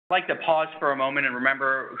I'd like to pause for a moment and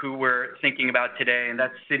remember who we're thinking about today, and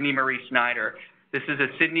that's Sydney Marie Snyder. This is a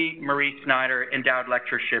Sydney Marie Snyder endowed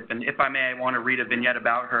lectureship, and if I may, I want to read a vignette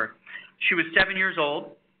about her. She was 7 years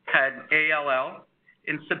old, had ALL.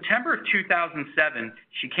 In September of 2007,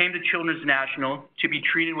 she came to Children's National to be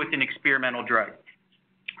treated with an experimental drug.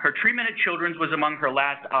 Her treatment at Children's was among her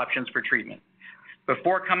last options for treatment.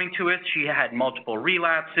 Before coming to us, she had multiple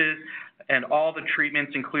relapses and all the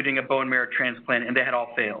treatments, including a bone marrow transplant, and they had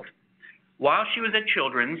all failed. While she was at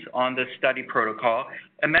Children's on the study protocol,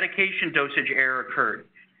 a medication dosage error occurred.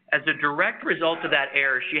 As a direct result of that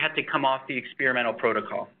error, she had to come off the experimental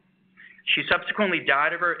protocol. She subsequently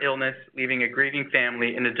died of her illness, leaving a grieving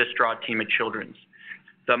family and a distraught team at Children's.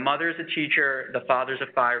 The mother's a teacher, the father's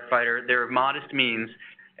a firefighter. They're of modest means,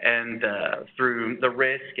 and through the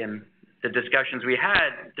risk and the discussions we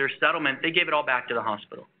had, their settlement, they gave it all back to the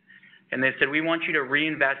hospital. And they said, we want you to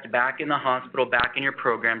reinvest back in the hospital, back in your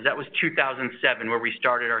programs. That was 2007, where we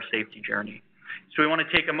started our safety journey. So we want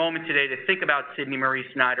to take a moment today to think about Sydney Marie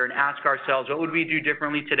Snyder and ask ourselves, what would we do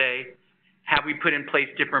differently today? Have we put in place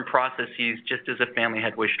different processes just as a family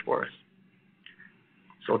had wished for us?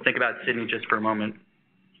 So we'll think about Sydney just for a moment.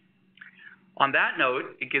 On that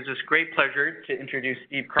note, it gives us great pleasure to introduce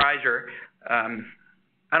Steve Kreiser.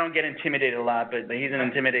 I don't get intimidated a lot, but he's an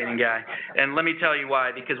intimidating guy. And let me tell you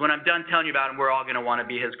why, because when I'm done telling you about him, we're all going to want to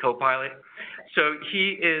be his co-pilot. So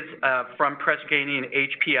he is from Press Ganey and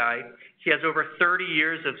HPI. He has over 30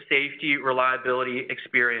 years of safety reliability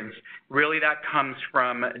experience. Really, that comes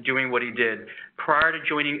from doing what he did. Prior to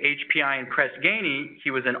joining HPI and Press Ganey,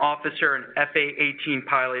 he was an officer and FA-18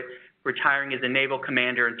 pilot, retiring as a naval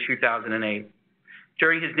commander in 2008.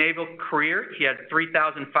 During his naval career, he had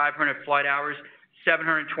 3,500 flight hours,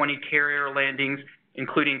 720 carrier landings,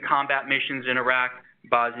 including combat missions in Iraq,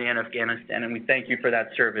 Bosnia, and Afghanistan. And we thank you for that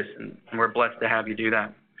service, and we're blessed to have you do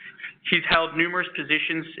that. He's held numerous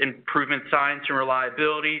positions in proven science and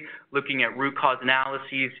reliability, looking at root cause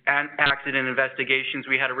analyses and accident investigations.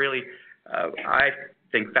 We had a really, I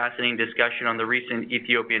think, fascinating discussion on the recent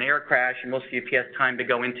Ethiopian air crash, and we'll see if he has time to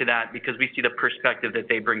go into that because we see the perspective that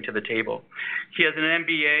they bring to the table. He has an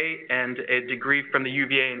MBA and a degree from the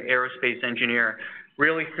UVA in aerospace engineer.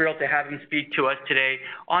 Really thrilled to have him speak to us today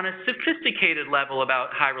on a sophisticated level about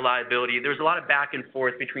high reliability. There's a lot of back and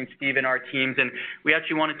forth between Steve and our teams, and we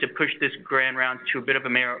actually wanted to push this grand round to a bit of a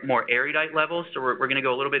more erudite level. So we're going to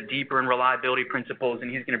go a little bit deeper in reliability principles, and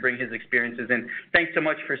he's going to bring his experiences in. Thanks so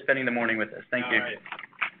much for spending the morning with us. Thank you. Right.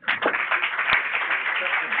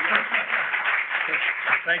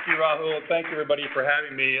 Thank you, Rahul. Thank you, everybody, for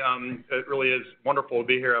having me. It really is wonderful to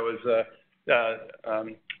be here. I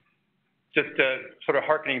was just sort of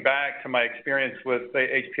hearkening back to my experience with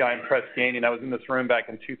HPI and Press Ganey, and I was in this room back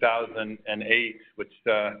in 2008, which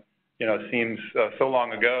seems so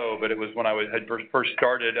long ago, but it was when I had first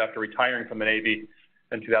started after retiring from the Navy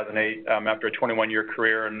in 2008 after a 21-year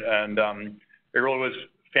career, and it really was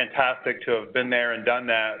fantastic to have been there and done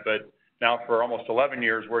that. But now for almost 11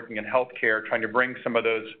 years working in healthcare, trying to bring some of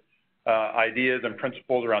those ideas and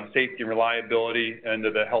principles around safety and reliability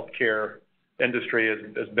into the healthcare industry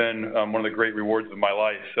has been one of the great rewards of my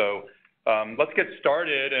life. So let's get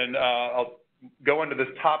started, and I'll go into this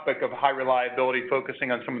topic of high reliability,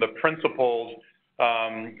 focusing on some of the principles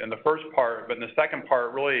in the first part, but in the second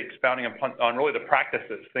part, really expounding on really the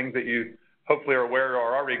practices, things that you hopefully are aware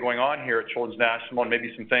are already going on here at Children's National, and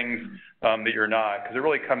maybe some things that you're not, because it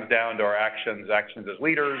really comes down to our actions as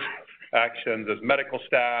leaders, actions as medical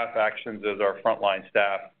staff, actions as our frontline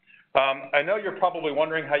staff. I know you're probably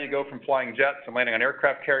wondering how you go from flying jets and landing on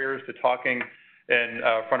aircraft carriers to talking in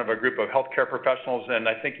front of a group of healthcare professionals, and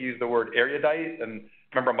I think you used the word erudite, and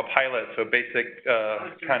remember I'm a pilot, so basic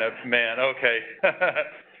kind of man, okay.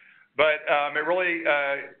 But it really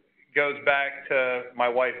goes back to my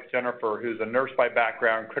wife, Jennifer, who's a nurse by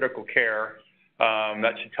background, critical care.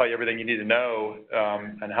 That should tell you everything you need to know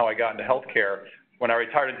and how I got into healthcare. When I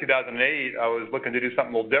retired in 2008, I was looking to do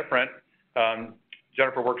something a little different.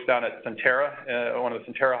 Jennifer works down at Centera, one of the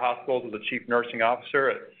Centera hospitals, as a chief nursing officer.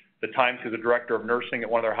 At the time, she was the director of nursing at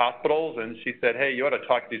one of their hospitals, and she said, hey, you ought to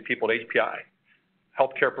talk to these people at HPI,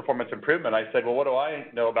 Healthcare Performance Improvement. I said, well, what do I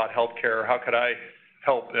know about healthcare? How could I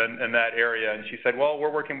help in that area? And she said, well, we're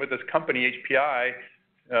working with this company, HPI,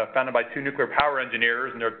 founded by two nuclear power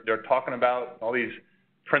engineers, and they're talking about all these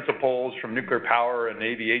principles from nuclear power and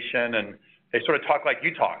aviation, and they sort of talk like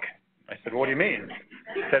you talk. I said, well, what do you mean?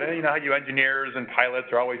 He said, you know how you engineers and pilots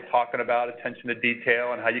are always talking about attention to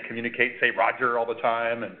detail and how you communicate, say, Roger all the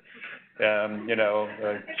time, and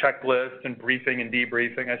checklist and briefing and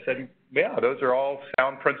debriefing. I said, yeah, those are all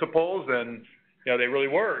sound principles, and they really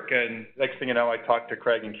work. And next thing you know, I talked to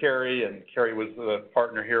Craig and Carrie was the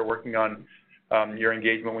partner here working on your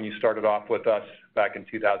engagement when you started off with us back in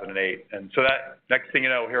 2008. And so that next thing you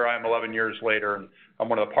know, here I am 11 years later, and I'm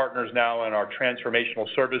one of the partners now in our transformational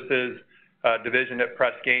services division at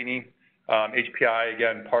Press Ganey. HPI,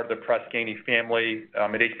 again, part of the Press Ganey family.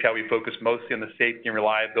 At HPI, we focus mostly on the safety and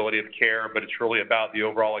reliability of care, but it's really about the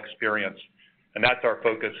overall experience. And that's our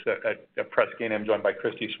focus at Press Ganey. I'm joined by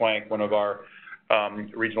Christy Swank, one of our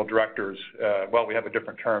regional directors. Well, we have a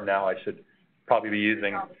different term now I should probably be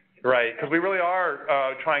using. Right, because we really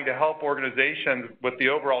are trying to help organizations with the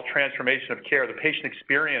overall transformation of care. The patient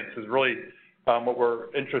experience is really what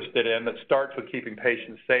we're interested in. That starts with keeping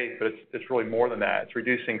patients safe, but it's really more than that. It's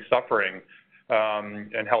reducing suffering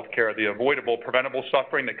in healthcare, the avoidable, preventable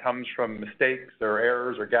suffering that comes from mistakes or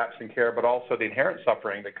errors or gaps in care, but also the inherent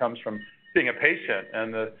suffering that comes from being a patient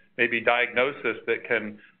and the maybe diagnosis that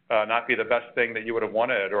can not be the best thing that you would have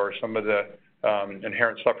wanted, or some of the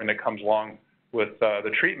inherent suffering that comes along with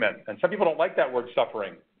the treatment. And some people don't like that word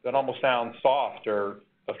suffering. That almost sounds soft or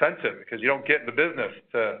offensive because you don't get in the business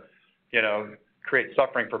to, create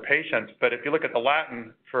suffering for patients. But if you look at the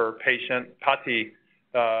Latin for patient, pati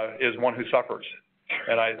is one who suffers.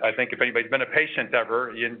 And I think if anybody's been a patient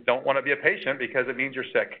ever, you don't want to be a patient because it means you're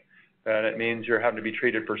sick. And it means you're having to be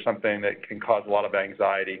treated for something that can cause a lot of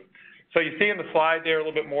anxiety. So you see in the slide there a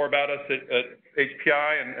little bit more about us at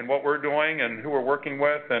HPI and what we're doing and who we're working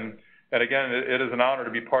with. And again, it is an honor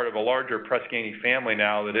to be part of a larger Press Ganey family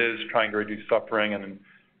now that is trying to reduce suffering and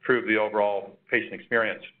improve the overall patient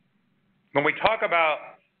experience. When we talk about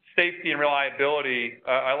safety and reliability,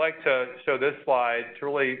 I like to show this slide to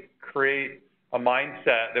really create a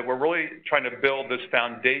mindset that we're really trying to build this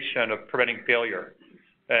foundation of preventing failure.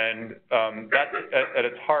 And that's at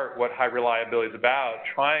its heart what high reliability is about,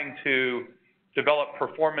 trying to develop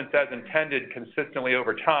performance as intended consistently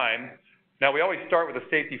over time. Now, we always start with a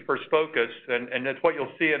safety-first focus, and it's what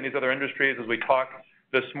you'll see in these other industries as we talk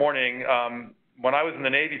this morning. When I was in the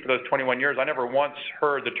Navy for those 21 years, I never once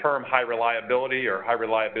heard the term high reliability or high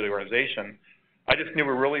reliability organization. I just knew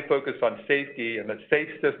we were really focused on safety and that safe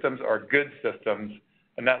systems are good systems,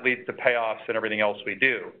 and that leads to payoffs in everything else we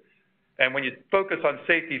do. And when you focus on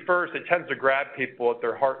safety first, it tends to grab people at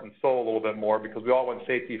their heart and soul a little bit more because we all want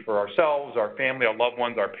safety for ourselves, our family, our loved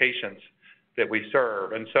ones, our patients that we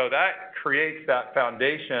serve. And so that creates that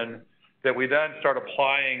foundation that we then start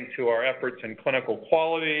applying to our efforts in clinical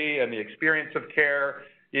quality and the experience of care,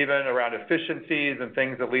 even around efficiencies and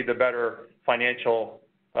things that lead to better financial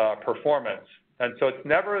performance. And so it's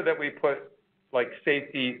never that we put like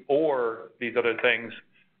safety or these other things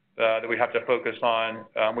that we have to focus on.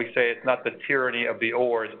 We say it's not the tyranny of the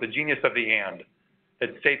or, it's the genius of the and.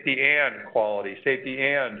 It's safety and quality, safety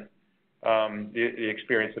and the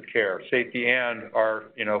experience of care, safety and our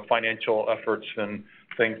financial efforts and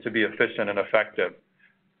things to be efficient and effective.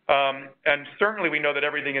 And certainly we know that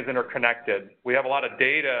everything is interconnected. We have a lot of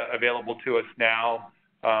data available to us now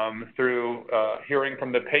through hearing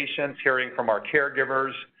from the patients, hearing from our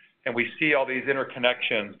caregivers, and we see all these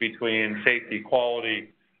interconnections between safety, quality,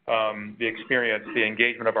 the experience, the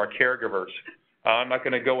engagement of our caregivers. I'm not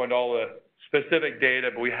going to go into all the specific data,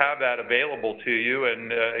 but we have that available to you,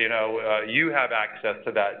 and you have access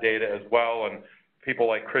to that data as well, and people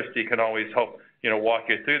like Christy can always help walk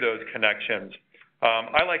you through those connections.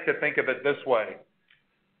 I like to think of it this way,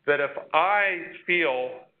 that if I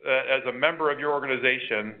feel as a member of your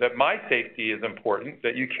organization that my safety is important,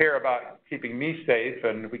 that you care about keeping me safe,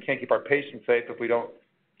 and we can't keep our patients safe if we don't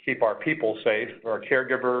keep our people safe, our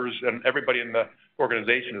caregivers, and everybody in the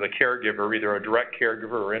organization is a caregiver, either a direct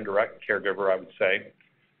caregiver or indirect caregiver, I would say.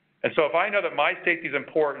 And so if I know that my safety is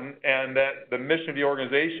important and that the mission of the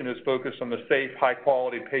organization is focused on the safe,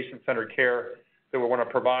 high-quality, patient-centered care that we want to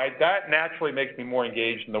provide, that naturally makes me more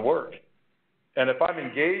engaged in the work. And if I'm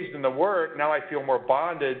engaged in the work, now I feel more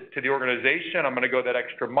bonded to the organization. I'm going to go that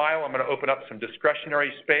extra mile. I'm going to open up some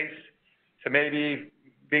discretionary space to maybe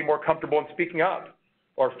be more comfortable in speaking up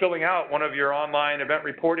or filling out one of your online event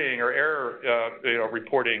reporting or error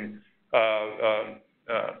reporting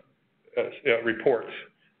reports,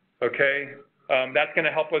 okay? That's going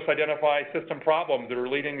to help us identify system problems that are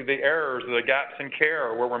leading to the errors or the gaps in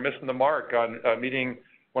care where we're missing the mark on meeting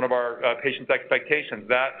one of our patients' expectations.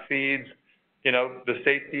 That feeds, the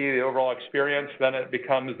safety, the overall experience. Then it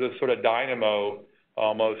becomes this sort of dynamo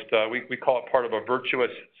almost. We call it part of a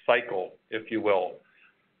virtuous cycle, if you will.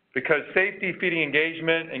 Because safety feeding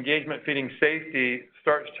engagement, engagement feeding safety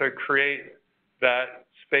starts to create that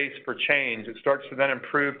space for change. It starts to then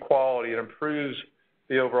improve quality. It improves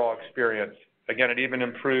the overall experience. Again, it even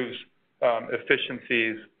improves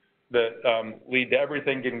efficiencies that lead to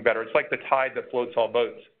everything getting better. It's like the tide that floats all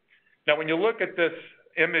boats. Now, when you look at this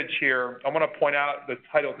image here, I want to point out the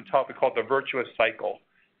title at the top. We call it the virtuous cycle,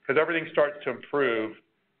 because everything starts to improve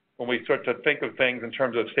when we start to think of things in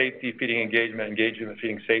terms of safety feeding engagement, engagement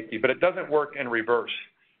feeding safety, but it doesn't work in reverse.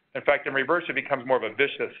 In fact, in reverse, it becomes more of a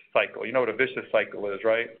vicious cycle. You know what a vicious cycle is,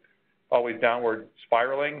 right? Always downward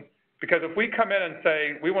spiraling. Because if we come in and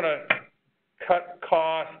say, we want to cut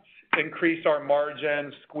costs, increase our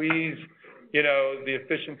margins, squeeze, the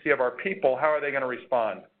efficiency of our people, how are they going to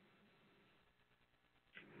respond?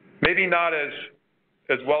 Maybe not as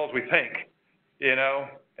well as we think,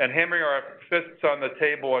 and hammering our fists on the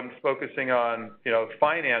table and focusing on,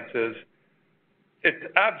 finances. It's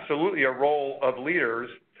absolutely a role of leaders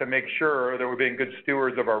to make sure that we're being good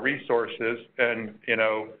stewards of our resources and,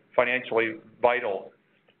 financially vital.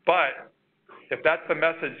 But if that's the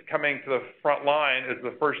message coming to the front line as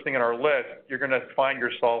the first thing on our list, you're going to find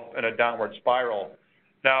yourself in a downward spiral.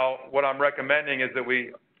 Now, what I'm recommending is that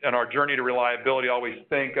we, in our journey to reliability, always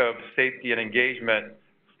think of safety and engagement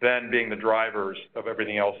then being the drivers of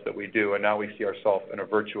everything else that we do, and now we see ourselves in a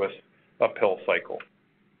virtuous uphill cycle.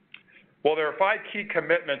 Well, there are 5 key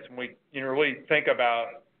commitments when we really think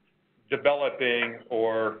about developing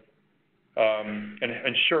or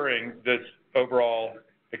ensuring this overall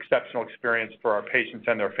exceptional experience for our patients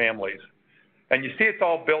and their families. And you see it's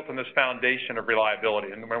all built on this foundation of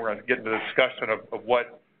reliability. And we're going to get into the discussion of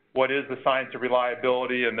what is the science of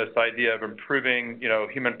reliability and this idea of improving,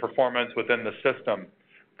 human performance within the system.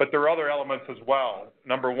 But there are other elements as well.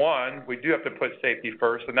 Number one, we do have to put safety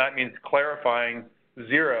first, and that means clarifying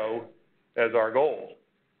 0 as our goal.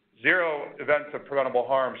 0 events of preventable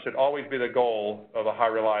harm should always be the goal of a high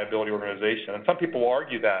reliability organization. And some people will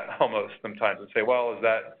argue that almost sometimes and say, well, is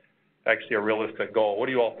that actually a realistic goal? What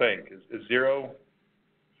do you all think? Is 0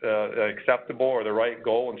 acceptable or the right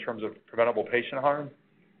goal in terms of preventable patient harm?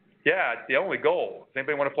 Yeah, it's the only goal. Does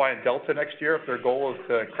anybody want to fly in Delta next year if their goal is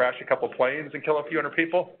to crash a couple planes and kill a few hundred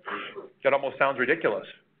people? That almost sounds ridiculous.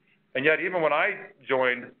 And yet, even when I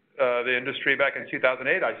joined the industry back in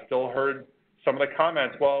 2008, I still heard some of the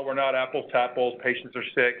comments, well, we're not apples to apples, patients are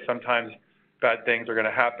sick, sometimes bad things are going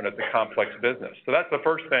to happen. It's a complex business. So that's the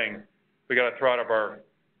first thing we got to throw out of our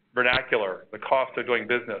vernacular, the cost of doing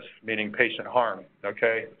business, meaning patient harm,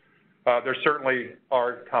 okay? There certainly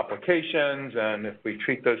are complications, and if we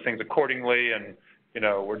treat those things accordingly and,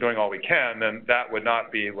 we're doing all we can, then that would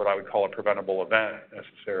not be what I would call a preventable event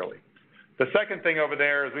necessarily. The second thing over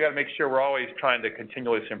there is we got to make sure we're always trying to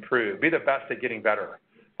continuously improve, be the best at getting better,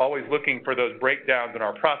 always looking for those breakdowns in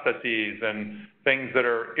our processes and things that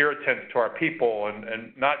are irritants to our people,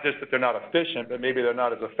 and not just that they're not efficient, but maybe they're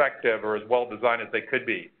not as effective or as well designed as they could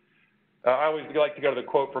be. I always like to go to the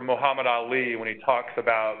quote from Muhammad Ali when he talks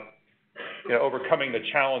about overcoming the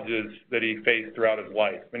challenges that he faced throughout his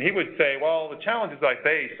life. And he would say, well, the challenges I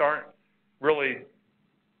face aren't really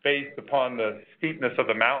based upon the steepness of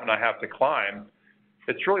the mountain I have to climb.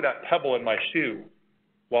 It's really that pebble in my shoe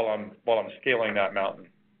while I'm scaling that mountain.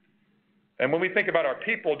 And when we think about our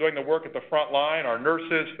people doing the work at the front line, our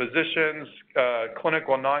nurses, physicians,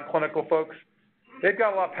 clinical and non-clinical folks, they've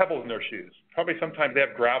got a lot of pebbles in their shoes. Probably sometimes they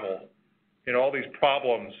have gravel. All these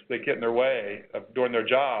problems that get in their way of doing their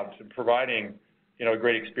jobs and providing, a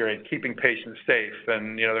great experience, keeping patients safe.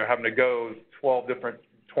 And, they're having to go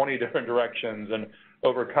 20 different directions and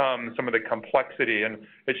overcome some of the complexity. And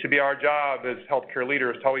it should be our job as healthcare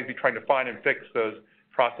leaders to always be trying to find and fix those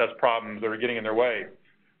process problems that are getting in their way.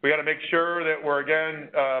 We got to make sure that we're, again,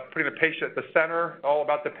 putting the patient at the center, all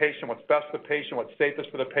about the patient, what's best for the patient, what's safest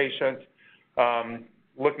for the patient,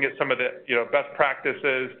 looking at some of the best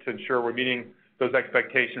practices to ensure we're meeting those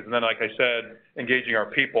expectations, and then, like I said, engaging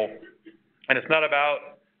our people. And it's not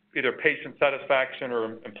about either patient satisfaction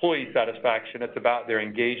or employee satisfaction. It's about their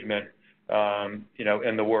engagement,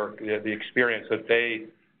 in the work, the experience that they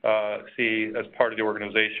see as part of the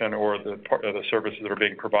organization or the part of the services that are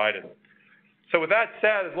being provided. So with that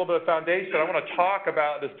said, as a little bit of foundation, I want to talk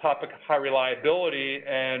about this topic of high reliability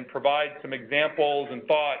and provide some examples and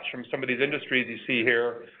thoughts from some of these industries you see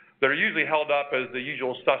here that are usually held up as the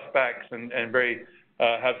usual suspects and very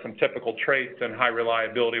have some typical traits in high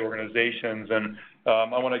reliability organizations. And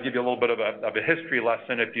I want to give you a little bit of a history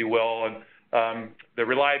lesson, if you will. And the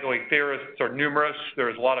reliability theorists are numerous.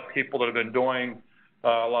 There's a lot of people that have been doing a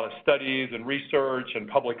lot of studies and research and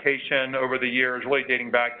publication over the years, really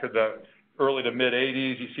dating back to the early to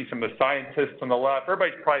mid-'80s. You see some of the scientists on the left.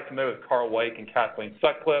 Everybody's probably familiar with Carl Wake and Kathleen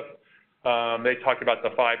Sutcliffe. They talked about the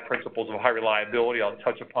 5 principles of high reliability. I'll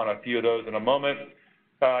touch upon a few of those in a moment.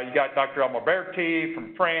 You got Dr. Alberti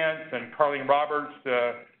from France and Carlene Roberts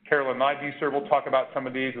Carolyn Nybuser will talk about some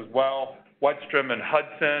of these as well. Wedstrom and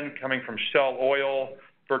Hudson coming from Shell Oil.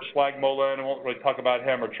 Bert Slagmolen, I won't really talk about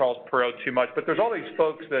him, or Charles Perot too much, but there's all these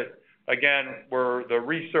folks that, again, were the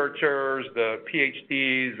researchers, the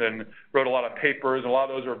PhDs, and wrote a lot of papers, and a lot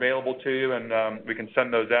of those are available to you, and we can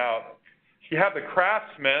send those out. You have the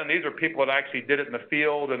craftsmen. These are people that actually did it in the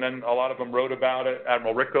field, and then a lot of them wrote about it.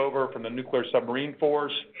 Admiral Rickover from the Nuclear Submarine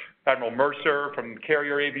Force, Admiral Mercer from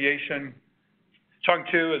Carrier Aviation. Chung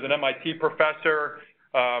Chu is an MIT professor,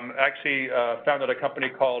 actually founded a company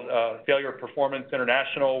called Failure Performance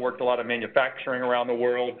International, worked a lot of manufacturing around the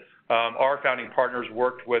world. Our founding partners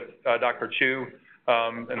worked with Dr. Chu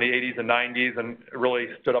in the 80s and 90s and really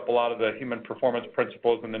stood up a lot of the human performance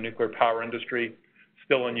principles in the nuclear power industry,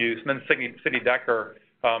 still in use. And then Sidney Decker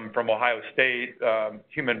from Ohio State,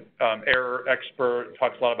 human error expert,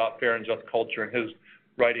 talks a lot about fair and just culture in his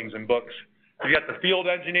writings and books. You got the field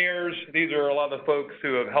engineers. These are a lot of the folks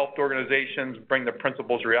who have helped organizations bring the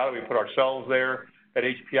principles to reality. We put ourselves there at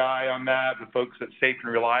HPI on that. The folks at Safe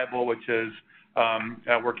and Reliable, which is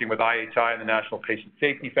working with IHI and the National Patient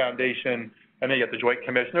Safety Foundation. And then you got the Joint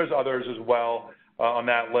Commission. There's others as well on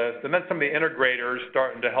that list. And then some of the integrators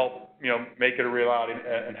starting to help, make it a reality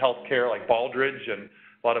in healthcare, like Baldrige. And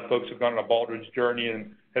a lot of folks have gone on a Baldrige journey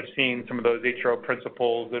and have seen some of those HRO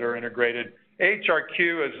principles that are integrated.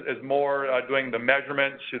 HRQ is more doing the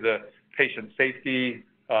measurements to the patient safety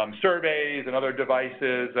surveys and other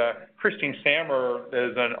devices. Christine Sammer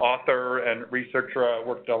is an author and researcher,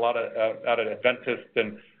 worked a lot out at Adventist,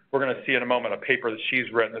 and we're going to see in a moment a paper that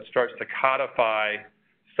she's written that starts to codify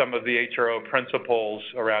some of the HRO principles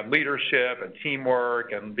around leadership and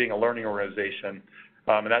teamwork and being a learning organization,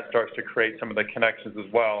 and that starts to create some of the connections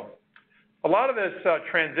as well. A lot of this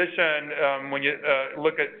transition, when you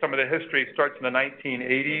look at some of the history, starts in the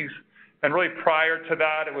 1980s. And really prior to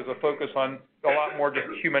that, it was a focus on a lot more just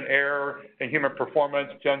human error and human performance.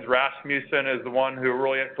 Jens Rasmussen is the one who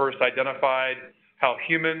really at first identified how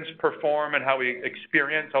humans perform and how we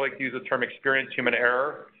experience. I like to use the term experience human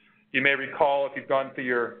error. You may recall, if you've gone through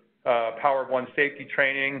your Power of One safety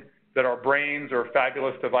training, that our brains are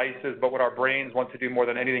fabulous devices, but what our brains want to do more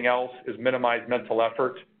than anything else is minimize mental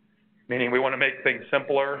effort, meaning we want to make things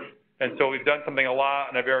simpler. And so we've done something a lot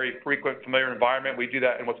in a very frequent, familiar environment. We do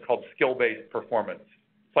that in what's called skill-based performance.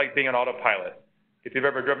 It's like being an autopilot. If you've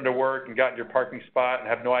ever driven to work and gotten your parking spot and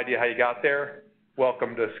have no idea how you got there,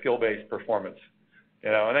 welcome to skill-based performance.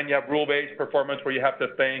 And then you have rule-based performance where you have to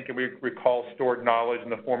think and we recall stored knowledge in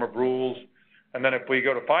the form of rules. And then if we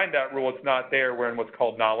go to find that rule, it's not there. We're in what's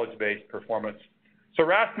called knowledge-based performance. So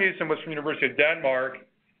Rasmussen was from the University of Denmark.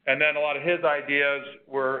 And then a lot of his ideas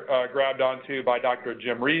were grabbed onto by Dr.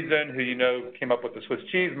 Jim Reason, who came up with the Swiss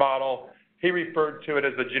cheese model. He referred to it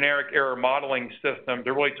as a generic error modeling system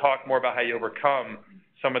to really talk more about how you overcome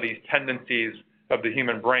some of these tendencies of the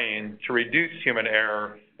human brain to reduce human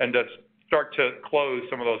error and to start to close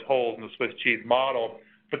some of those holes in the Swiss cheese model.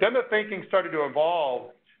 But then the thinking started to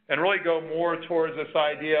evolve and really go more towards this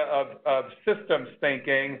idea of systems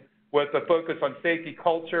thinking, with a focus on safety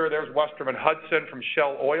culture. There's Wedstrom and Hudson from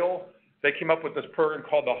Shell Oil. They came up with this program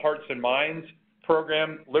called the Hearts and Minds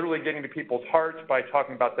program, literally getting to people's hearts by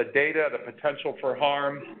talking about the data, the potential for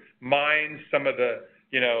harm, minds, some of the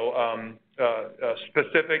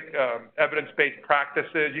specific evidence-based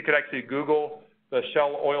practices. You could actually Google the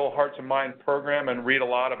Shell Oil Hearts and Minds program and read a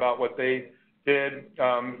lot about what they did.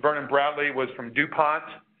 Vernon Bradley was from DuPont.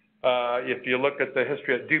 If you look at the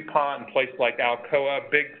history of DuPont and places like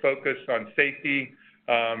Alcoa, big focus on safety,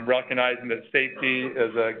 recognizing that safety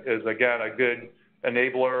is again, a good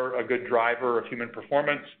enabler, a good driver of human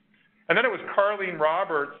performance. And then it was Carlene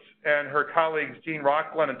Roberts and her colleagues Gene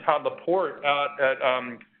Rocklin and Todd Laporte out at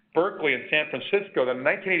Berkeley in San Francisco that in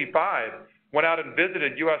 1985 went out and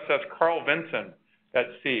visited USS Carl Vinson at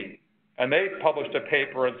sea. And they published a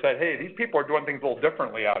paper and said, hey, these people are doing things a little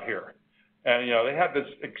differently out here. And, they have this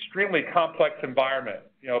extremely complex environment,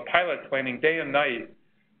 pilots landing day and night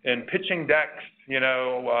in pitching decks,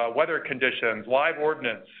 weather conditions, live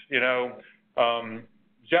ordnance,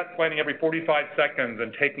 jets landing every 45 seconds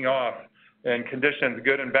and taking off in conditions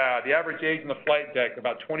good and bad. The average age in the flight deck,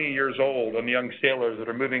 about 20 years old, on the young sailors that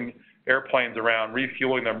are moving airplanes around,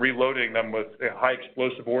 refueling them, reloading them with high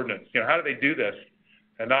explosive ordnance. How do they do this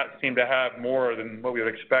and not seem to have more than what we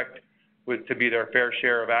would expect to be their fair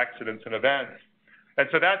share of accidents and events? And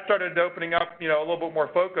so that started opening up, a little bit more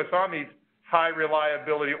focus on these high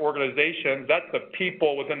reliability organizations. That's the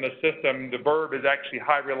people within the system. The verb is actually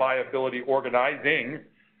high reliability organizing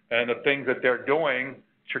and the things that they're doing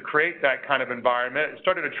to create that kind of environment. It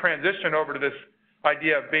started to transition over to this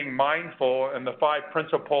idea of being mindful and the 5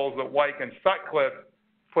 principles that Wyke and Sutcliffe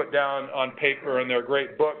put down on paper in their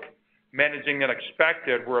great book, Managing the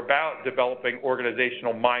Unexpected, were about developing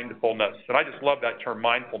organizational mindfulness. And I just love that term,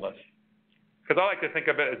 mindfulness, because I like to think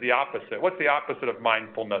of it as the opposite. What's the opposite of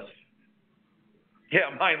mindfulness?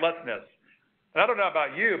 Yeah, mindlessness. And I don't know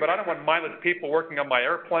about you, but I don't want mindless people working on my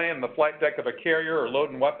airplane, the flight deck of a carrier, or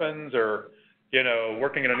loading weapons, or, you know,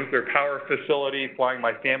 working in a nuclear power facility, flying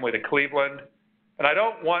my family to Cleveland. And I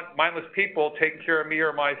don't want mindless people taking care of me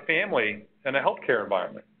or my family in a healthcare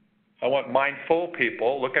environment. I want mindful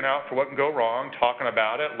people looking out for what can go wrong, talking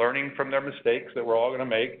about it, learning from their mistakes that we're all going to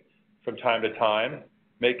make from time to time,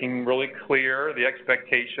 making really clear the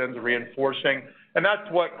expectations, reinforcing. And that's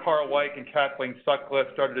what Carl Weick and Kathleen Sutcliffe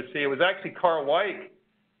started to see. It was actually Carl Weick,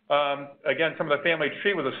 again, some of the family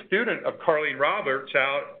tree, was a student of Carlene Roberts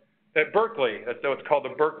out at Berkeley. So it's called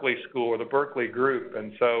the Berkeley School or the Berkeley Group.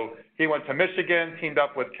 And so he went to Michigan, teamed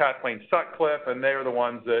up with Kathleen Sutcliffe, and they're the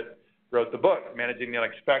ones that wrote the book, Managing the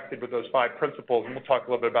Unexpected, with those 5 principles, and we'll talk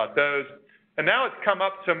a little bit about those. And now it's come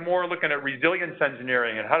up to more looking at resilience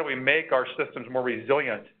engineering and how do we make our systems more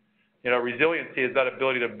resilient. You know, resiliency is that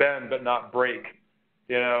ability to bend but not break.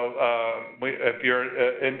 You know, if you're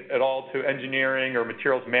at all to engineering or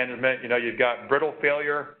materials management, you know, you've got brittle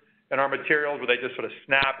failure in our materials where they just sort of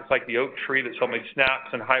snap. It's like the oak tree that suddenly snaps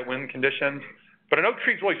in high wind conditions. But an oak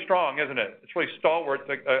tree is really strong, isn't it? It's really stalwart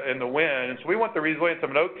in the wind. And so we want the resilience of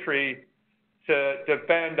an oak tree to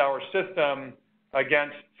defend our system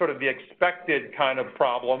against sort of the expected kind of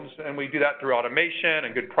problems. And we do that through automation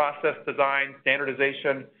and good process design,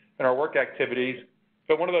 standardization in our work activities.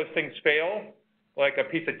 But one of those things fail, like a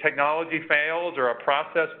piece of technology fails or a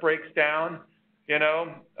process breaks down, you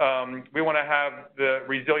know, we want to have the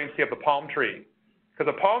resiliency of the palm tree.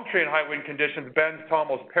 Because a palm tree in high wind conditions bends to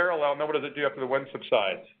almost parallel, and then what does it do after the wind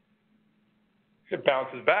subsides? It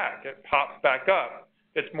bounces back. It pops back up.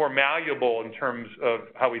 It's more malleable in terms of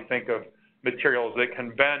how we think of materials that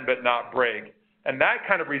can bend but not break. And that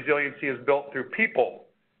kind of resiliency is built through people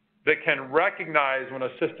that can recognize when a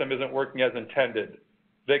system isn't working as intended,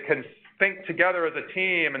 that can think together as a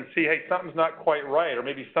team and see, hey, something's not quite right, or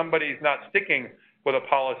maybe somebody's not sticking with a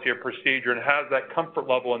policy or procedure and has that comfort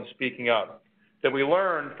level in speaking up. That we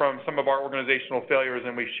learn from some of our organizational failures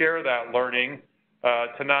and we share that learning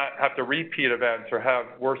to not have to repeat events or have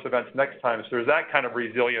worse events next time. So there's that kind of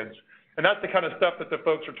resilience. And that's the kind of stuff that the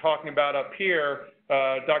folks are talking about up here.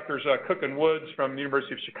 Doctors Cook and Woods from the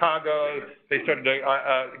University of Chicago, they started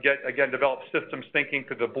to develop systems thinking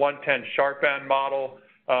through the blunt end, sharp end model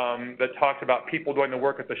that talks about people doing the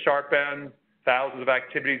work at the sharp end, thousands of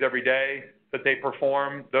activities every day that they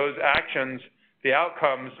perform. Those actions, the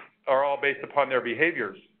outcomes, are all based upon their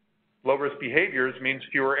behaviors. Low-risk behaviors means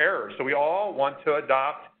fewer errors. So we all want to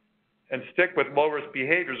adopt and stick with low-risk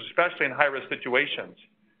behaviors, especially in high-risk situations.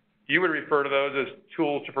 You would refer to those as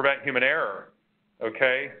tools to prevent human error,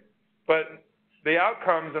 okay? But the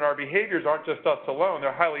outcomes in our behaviors aren't just us alone.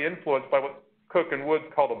 They're highly influenced by what Cook and Woods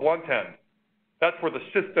call the blunt end. That's where the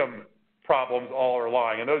system problems all are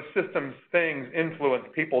lying. And those systems things influence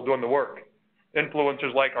people doing the work.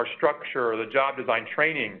 Influencers like our structure, the job design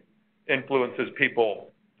training, influences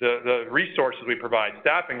people, the resources we provide,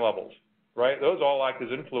 staffing levels, right? Those all act as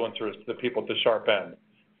influencers to the people at the sharp end.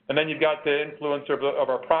 And then you've got the influencer of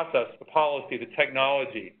our process, the policy, the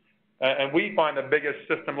technology. And we find the biggest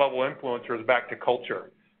system level influencers back to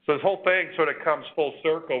culture. So this whole thing sort of comes full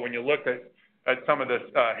circle when you look at some of this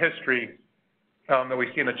history that we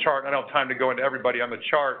see in the chart. I don't have time to go into everybody on the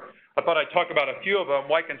chart. I thought I'd talk about a few of them.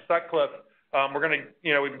 Weick and Sutcliffe,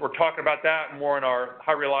 we're talking about that more in our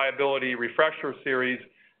high reliability refresher series.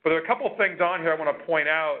 But there are a couple of things on here I want to point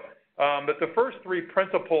out. That the first 3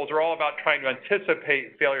 principles are all about trying to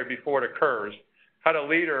anticipate failure before it occurs. How do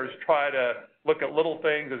leaders try to look at little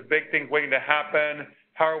things as big things waiting to happen?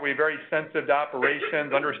 How are we very sensitive to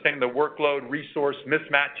operations, understanding the workload, resource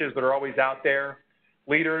mismatches that are always out there?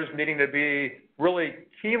 Leaders needing to be really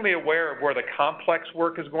keenly aware of where the complex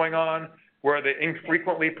work is going on, where the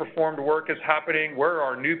infrequently performed work is happening, where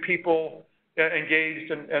are new people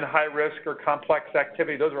engaged in high risk or complex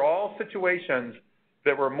activity. Those are all situations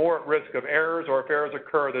that we're more at risk of errors, or if errors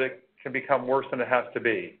occur, that it can become worse than it has to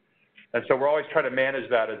be. And so we're always trying to manage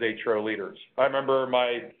that as HRO leaders. I remember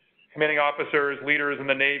my commanding officers, leaders in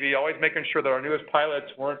the Navy, always making sure that our newest pilots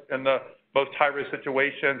weren't in the most high-risk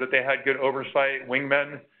situations, that they had good oversight.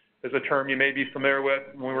 Wingmen is a term you may be familiar with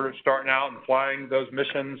when we were starting out and flying those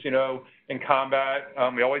missions, in combat.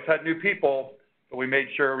 We always had new people, but we made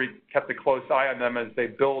sure we kept a close eye on them as they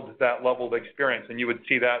build that level of experience. And you would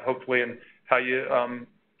see that hopefully in how you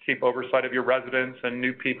keep oversight of your residents and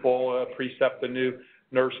new people, precept the new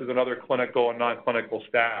nurses and other clinical and non-clinical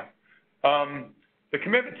staff. The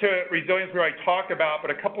commitment to resilience we already talked about,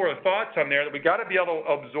 but a couple of thoughts on there that we got to be able to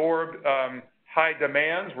absorb high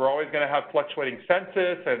demands. We're always going to have fluctuating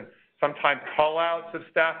census and sometimes call-outs of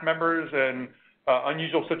staff members and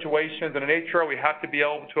unusual situations. And in HRO, we have to be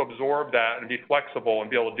able to absorb that and be flexible and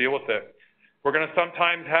be able to deal with it. We're going to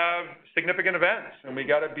sometimes have significant events, and we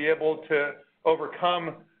got to be able to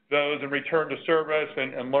overcome those and return to service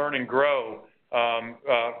and learn and grow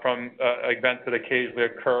from events that occasionally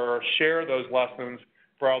occur, share those lessons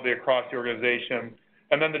broadly across the organization.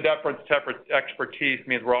 And then the deference to expertise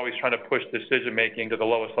means we're always trying to push decision-making to the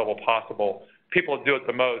lowest level possible. People that do it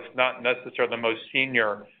the most, not necessarily the most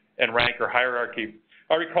senior in rank or hierarchy.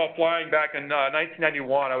 I recall flying back in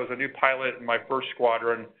 1991. I was a new pilot in my first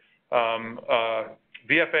squadron,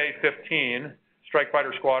 VFA 15, Strike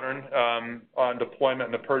Fighter Squadron, on deployment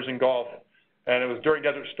in the Persian Gulf. And it was during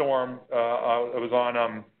Desert Storm. It was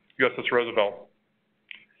on USS Roosevelt.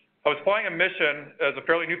 I was flying a mission as a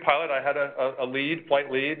fairly new pilot. I had a lead,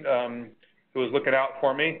 flight lead, who was looking out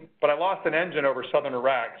for me. But I lost an engine over southern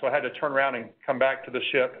Iraq, so I had to turn around and come back to the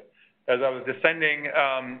ship. As I was descending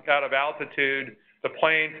out of altitude, the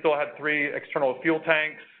plane still had 3 external fuel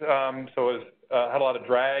tanks, so it was, had a lot of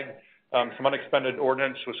drag. Some unexpended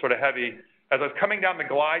ordnance was sort of heavy. As I was coming down the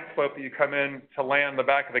glide slope that you come in to land the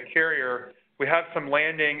back of the carrier, we have some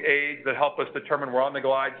landing aids that help us determine we're on the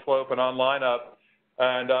glide slope and on lineup.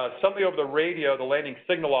 And suddenly over the radio, the landing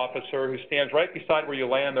signal officer, who stands right beside where you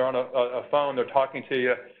land, they're on a phone, they're talking to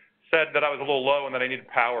you, said that I was a little low and that I needed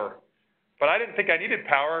power. But I didn't think I needed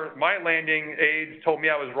power. My landing aids told me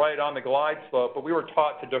I was right on the glide slope, but we were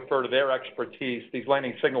taught to defer to their expertise. These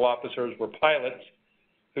landing signal officers were pilots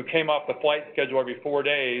who came off the flight schedule every 4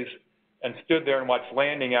 days and stood there and watched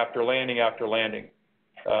landing after landing after landing,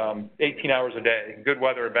 18 hours a day, good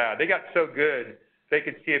weather or bad. They got so good, they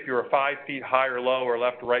could see if you were 5 feet high or low or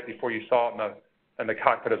left or right before you saw it in the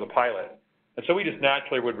cockpit as a pilot. And so we just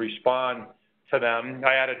naturally would respond to them.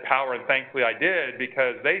 I added power, and thankfully I did,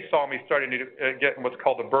 because they saw me starting to get what's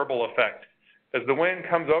called the burble effect. As the wind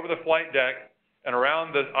comes over the flight deck and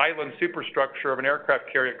around the island superstructure of an aircraft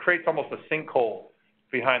carrier, it creates almost a sinkhole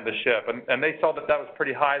behind the ship. And they saw that that was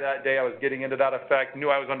pretty high that day. I was getting into that effect, knew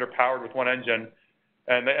I was underpowered with one engine,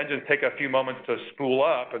 and the engines take a few moments to spool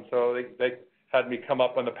up, and so they had me come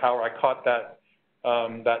up on the power. I caught that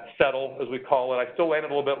settle, as we call it. I still landed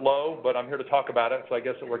a little bit low, but I'm here to talk about it, so I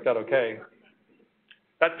guess it worked out okay.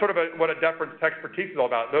 That's sort of what a deference to expertise is all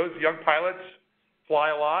about. Those young pilots fly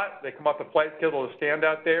a lot. They come off the flight schedule to stand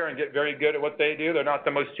out there and get very good at what they do. They're not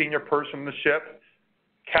the most senior person in the ship.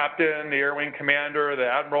 Captain, the air wing commander, the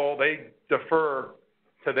admiral, they defer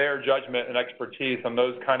to their judgment and expertise on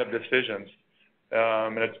those kind of decisions.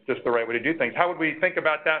 And it's just the right way to do things. How would we think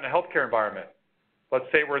about that in a healthcare environment? Let's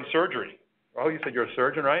say we're in surgery. Oh, you said you're a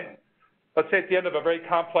surgeon, right? Let's say at the end of a very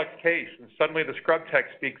complex case, and suddenly the scrub tech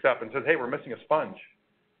speaks up and says, hey, we're missing a sponge.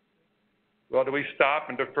 Well, do we stop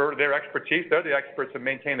and defer to their expertise? They're the experts that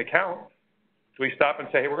maintain the count. Do we stop and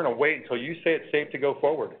say, hey, we're going to wait until you say it's safe to go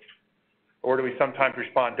forward? Or do we sometimes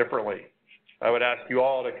respond differently? I would ask you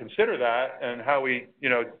all to consider that and how we,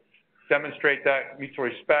 demonstrate that mutual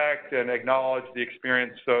respect and acknowledge the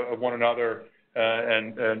experience of one another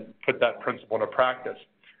and put that principle into practice.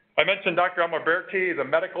 I mentioned Dr. Alberti is a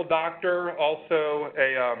medical doctor, also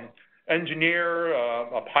a engineer,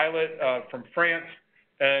 a pilot from France,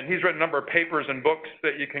 and he's written a number of papers and books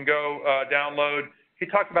that you can go download. He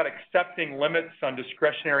talks about accepting limits on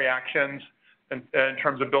discretionary actions in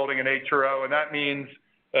terms of building an HRO, and that means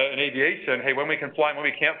in aviation, hey, when we can fly and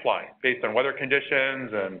when we can't fly, based on weather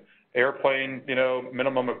conditions and airplane,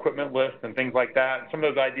 minimum equipment list and things like that. And some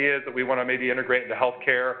of those ideas that we want to maybe integrate into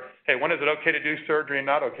healthcare. Hey, when is it okay to do surgery and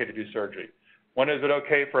not okay to do surgery? When is it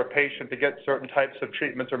okay for a patient to get certain types of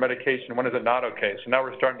treatments or medication? When is it not okay? So now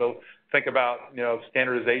we're starting to think about,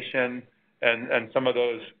 standardization and some of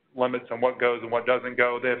those limits on what goes and what doesn't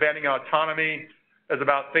go. The abandoning autonomy is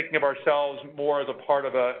about thinking of ourselves more as a part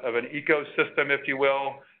of an ecosystem, if you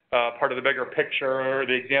will, part of the bigger picture.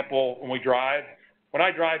 The example when we drive. When I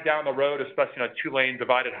drive down the road, especially on a 2-lane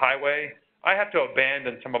divided highway, I have to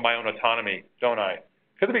abandon some of my own autonomy, don't I?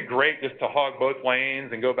 Because it'd be great just to hog both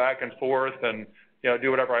lanes and go back and forth and do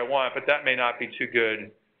whatever I want, but that may not be too good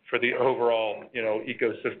for the overall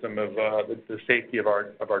ecosystem of the safety of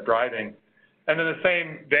our driving. And in the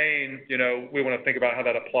same vein, we want to think about how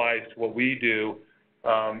that applies to what we do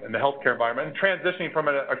in the healthcare environment, and transitioning from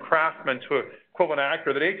a craftsman to an equivalent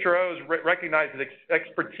actor. That HROs recognize that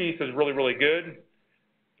expertise is really, really good.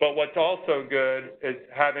 But what's also good is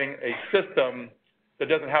having a system that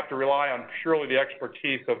doesn't have to rely on purely the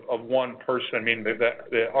expertise of one person, I mean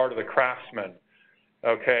the art of the craftsman,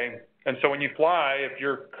 okay? And so when you fly, if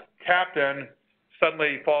your captain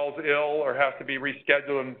suddenly falls ill or has to be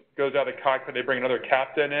rescheduled and goes out of the cockpit, they bring another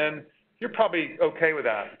captain in, you're probably okay with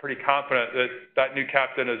that. Pretty confident that that new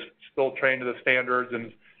captain is still trained to the standards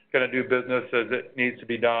and going to do business as it needs to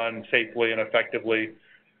be done safely and effectively.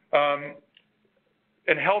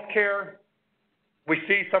 In healthcare, we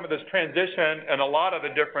see some of this transition in a lot of the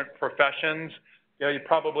different professions. You know, you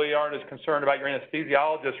probably aren't as concerned about your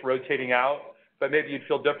anesthesiologist rotating out, but maybe you'd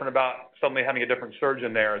feel different about suddenly having a different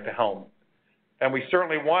surgeon there at the helm. And we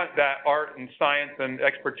certainly want that art and science and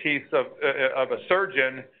expertise of a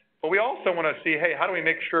surgeon, but we also want to see, hey, how do we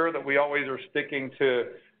make sure that we always are sticking to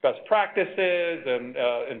best practices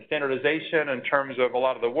and standardization in terms of a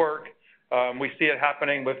lot of the work. We see it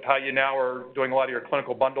happening with how you now are doing a lot of your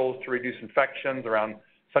clinical bundles to reduce infections around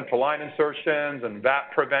central line insertions and VAT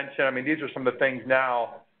prevention. I mean, these are some of the things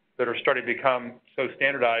now that are starting to become so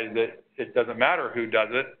standardized that it doesn't matter who does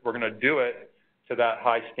it. We're going to do it to that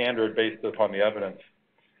high standard based upon the evidence.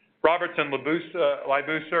 Roberts and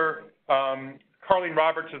Leibuser, Carlene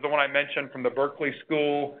Roberts is the one I mentioned from the Berkeley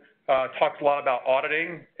School, talks a lot about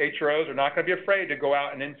auditing. HROs are not going to be afraid to go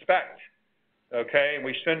out and inspect, okay? And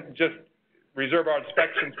we shouldn't just reserve our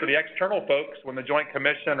inspections for the external folks when the Joint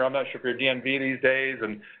Commission, or I'm not sure if you're DNV these days,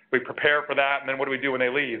 and we prepare for that, and then what do we do when they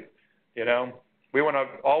leave, you know? We want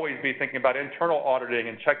to always be thinking about internal auditing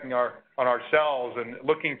and checking on ourselves and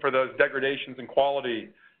looking for those degradations in quality.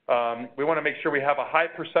 We want to make sure we have a high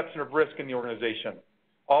perception of risk in the organization,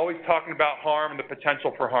 always talking about harm and the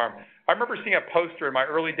potential for harm. I remember seeing a poster in my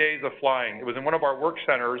early days of flying. It was in one of our work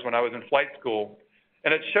centers when I was in flight school,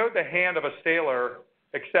 and it showed the hand of a sailor,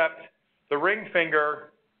 except the ring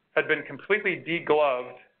finger had been completely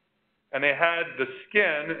degloved, and they had the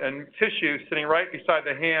skin and tissue sitting right beside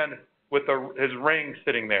the hand with his ring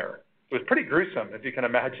sitting there. It was pretty gruesome, if you can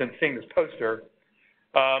imagine seeing this poster.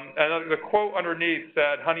 And the quote underneath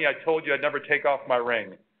said, "Honey, I told you I'd never take off my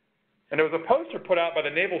ring." And it was a poster put out by the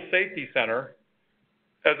Naval Safety Center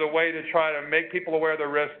as a way to try to make people aware of the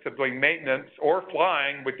risks of doing maintenance or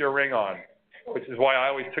flying with your ring on, which is why I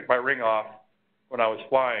always took my ring off when I was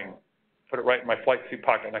flying, put it right in my flight suit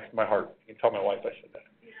pocket next to my heart. You can tell my wife I said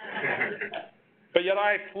that. But yet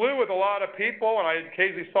I flew with a lot of people, and I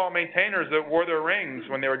occasionally saw maintainers that wore their rings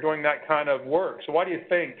when they were doing that kind of work. So why do you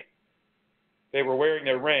think they were wearing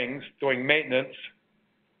their rings, doing maintenance,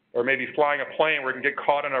 or maybe flying a plane where you can get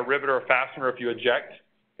caught in a rivet or a fastener if you eject,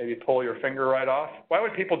 maybe pull your finger right off? Why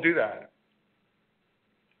would people do that?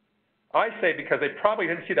 I say because they probably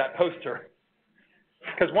didn't see that poster.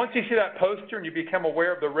 Because once you see that poster and you become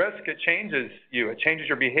aware of the risk, it changes you. It changes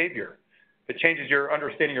your behavior. It changes your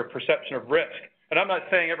understanding, your perception of risk. And I'm not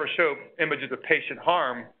saying ever show images of patient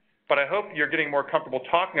harm, but I hope you're getting more comfortable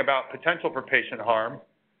talking about potential for patient harm,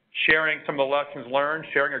 sharing some of the lessons learned.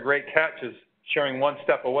 Sharing a great catch is sharing one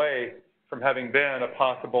step away from having been a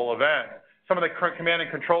possible event. Some of the command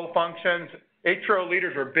and control functions, HRO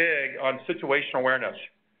leaders are big on situational awareness.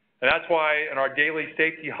 And that's why in our daily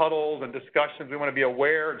safety huddles and discussions, we want to be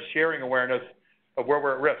aware and sharing awareness of where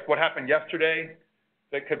we're at risk. What happened yesterday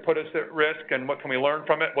that could put us at risk, and what can we learn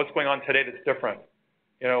from it? What's going on today that's different?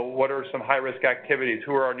 You know, what are some high-risk activities?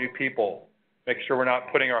 Who are our new people? Make sure we're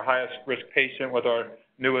not putting our highest-risk patient with our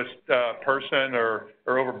newest person or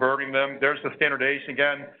overburdening them. There's the standardization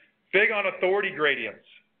again. Big on authority gradients.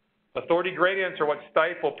 Authority gradients are what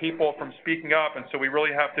stifle people from speaking up, and so we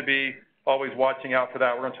really have to be always watching out for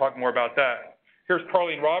that. We're going to talk more about that. Here's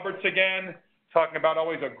Carlene Roberts again, talking about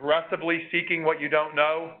always aggressively seeking what you don't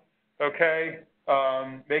know, okay?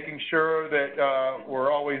 Making sure that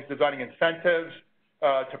we're always designing incentives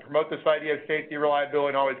to promote this idea of safety, reliability,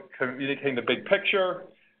 and always communicating the big picture.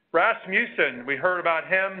 Rasmussen, we heard about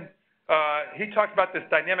him. He talked about this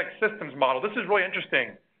dynamic systems model. This is really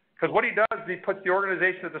interesting because what he does is he puts the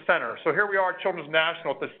organization at the center. So here we are, Children's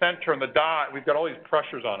National at the center and the dot. We've got all these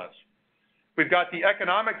pressures on us. We've got the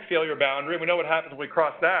economic failure boundary. We know what happens when we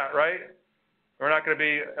cross that, right? We're not going to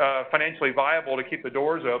be financially viable to keep the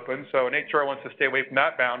doors open, so an HRO wants to stay away from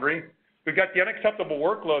that boundary. We've got the unacceptable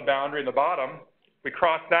workload boundary in the bottom. We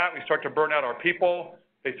cross that, we start to burn out our people.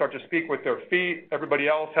 They start to speak with their feet. Everybody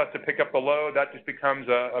else has to pick up the load. That just becomes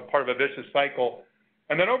a part of a vicious cycle.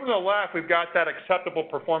 And then over to the left, we've got that acceptable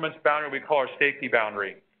performance boundary we call our safety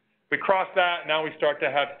boundary. We cross that, now we start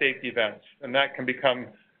to have safety events, and that can become,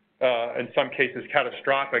 in some cases,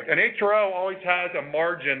 catastrophic. An HRO always has a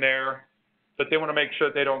margin there that they want to make sure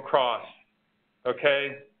that they don't cross,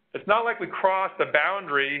 okay? It's not like we cross the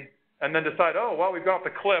boundary and then decide, oh, well, we've got off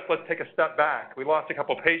the cliff, let's take a step back. We lost a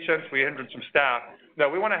couple of patients, we injured some staff. No,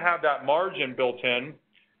 we want to have that margin built in,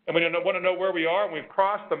 and we want to know where we are when we've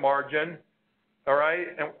crossed the margin, all right?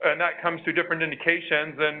 And that comes through different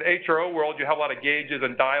indications. In HRO world, you have a lot of gauges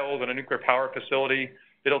and dials in a nuclear power facility.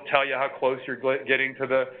 It'll tell you how close you're getting to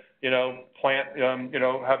the, plant,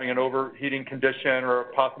 having an overheating condition or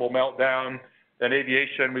a possible meltdown. In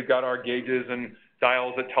aviation, we've got our gauges and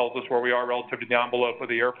dials that tells us where we are relative to the envelope of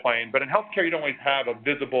the airplane. But in healthcare, you don't always have a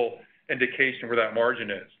visible indication where that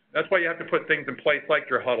margin is. That's why you have to put things in place like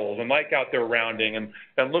your huddles and like out there rounding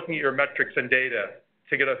and looking at your metrics and data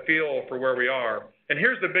to get a feel for where we are. And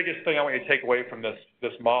here's the biggest thing I want you to take away from this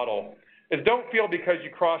model is don't feel because you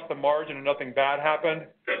crossed the margin and nothing bad happened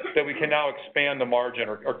that we can now expand the margin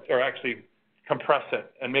or actually compress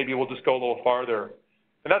it, and maybe we'll just go a little farther.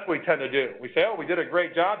 And that's what we tend to do. We say, oh, we did a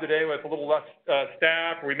great job today with a little less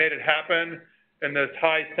staff, or we made it happen in this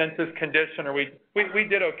high census condition, or we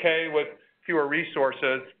did okay with fewer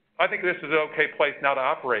resources. I think this is an okay place now to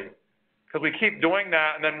operate because we keep doing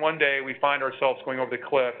that, and then one day we find ourselves going over the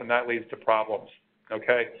cliff, and that leads to problems,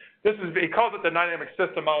 okay? He calls it the dynamic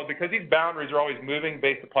system model because these boundaries are always moving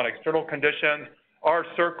based upon external conditions. Our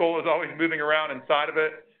circle is always moving around inside of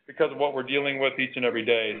it because of what we're dealing with each and every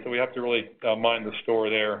day. So we have to really mind the store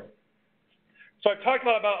there. So I've talked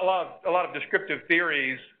about a lot of descriptive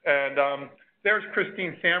theories, and there's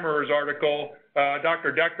Christine Sammerer's article,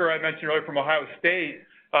 Dr. Decker I mentioned earlier from Ohio State.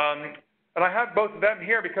 And I have both of them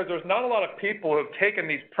here because there's not a lot of people who have taken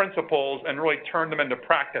these principles and really turned them into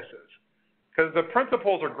practices. Because the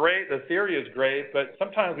principles are great, the theory is great, but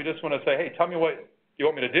sometimes we just want to say, hey, tell me what you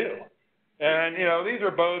want me to do. And, these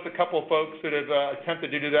are both a couple of folks that have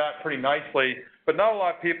attempted to do that pretty nicely, but not a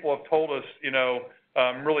lot of people have told us,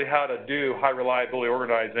 really how to do high reliability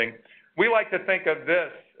organizing. We like to think of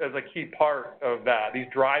this as a key part of that, these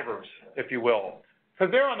drivers, if you will.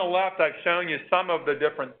 Because there on the left, I've shown you some of the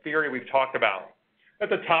different theory we've talked about. At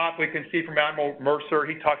the top, we can see from Admiral Mercer,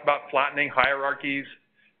 he talked about flattening hierarchies,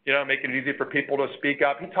 making it easy for people to speak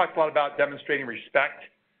up. He talked a lot about demonstrating respect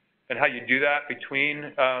and how you do that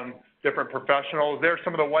between different professionals. There's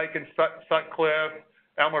some of the Wyken, Sutcliffe,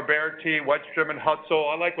 Elmer Berti, Wedstrom, and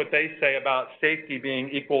Hutzel. I like what they say about safety being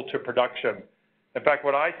equal to production. In fact,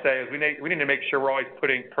 what I say is we need to make sure we're always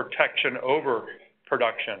putting protection over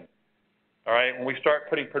production. All right, when we start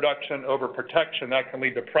putting production over protection, that can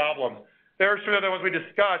lead to problems. There are some other ones we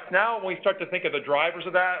discussed. Now, when we start to think of the drivers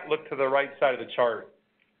of that, look to the right side of the chart.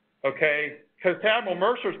 Okay, because to Admiral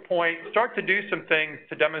Mercer's point, start to do some things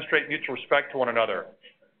to demonstrate mutual respect to one another.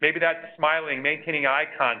 Maybe that's smiling, maintaining eye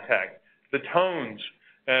contact, the tones,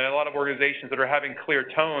 and a lot of organizations that are having clear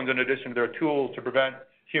tones in addition to their tools to prevent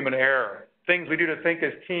human error. Things we do to think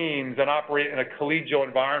as teams and operate in a collegial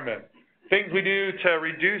environment. Things we do to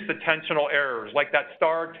reduce attentional errors, like that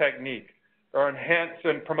STAR technique, or enhance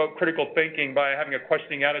and promote critical thinking by having a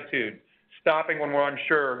questioning attitude, stopping when we're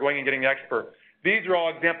unsure, going and getting the expert. These are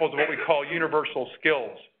all examples of what we call universal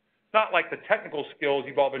skills. Not like the technical skills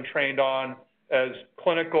you've all been trained on as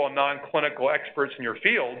clinical and non-clinical experts in your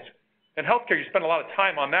fields. In healthcare, you spend a lot of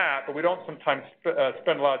time on that, but we don't sometimes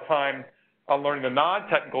spend a lot of time on learning the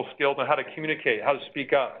non-technical skills on how to communicate, how to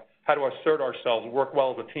speak up, how to assert ourselves, work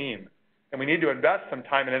well as a team. And we need to invest some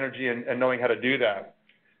time and energy in knowing how to do that.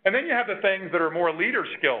 And then you have the things that are more leader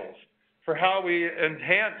skills for how we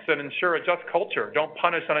enhance and ensure a just culture. Don't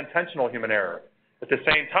punish unintentional human error. At the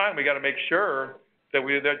same time, we got to make sure that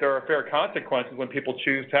there are fair consequences when people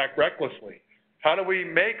choose to act recklessly. How do we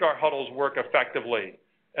make our huddles work effectively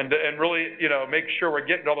and really, make sure we're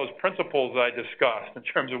getting all those principles that I discussed in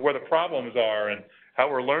terms of where the problems are and how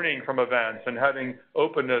we're learning from events and having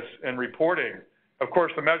openness and reporting. Of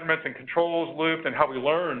course, the measurements and controls loop and how we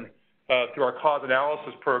learn through our cause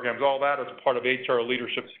analysis programs, all that is part of HR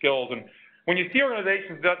leadership skills. And when you see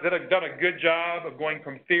organizations that have done a good job of going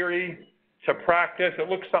from theory to practice, it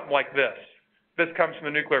looks something like this. This comes from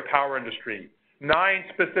the nuclear power industry. 9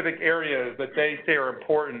 specific areas that they say are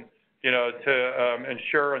important, to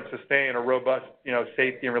ensure and sustain a robust,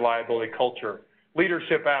 safety and reliability culture.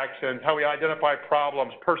 Leadership actions, how we identify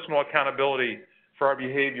problems, personal accountability for our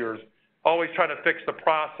behaviors, always trying to fix the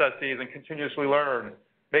processes and continuously learn,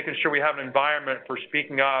 making sure we have an environment for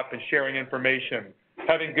speaking up and sharing information,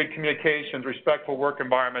 having good communications, respectful work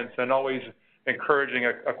environments, and always encouraging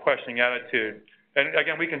a questioning attitude. And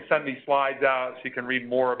again, we can send these slides out so you can read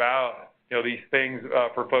more about these things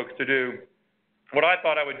for folks to do. What I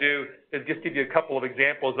thought I would do is just give you a couple of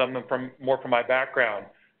examples of them from my background.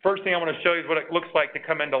 First thing I want to show you is what it looks like to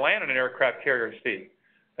come in to land in an aircraft carrier seat.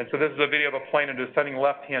 And so this is a video of a plane in a descending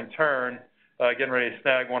left-hand turn, getting ready to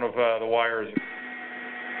snag one of the wires.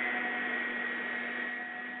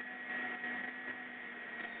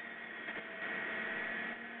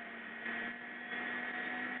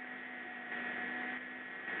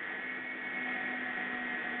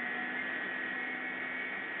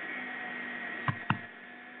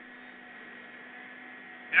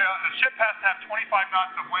 the ship has to have 25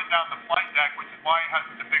 knots of wind down the flight deck, which is why it has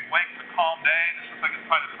such a big wake. It's a calm day. This looks like it's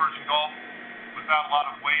probably the Persian Gulf without a lot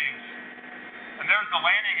of waves. And there's the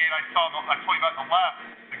landing gate I told you about on the left.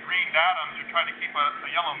 The green atoms are trying to keep a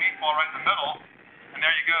yellow meatball right in the middle. And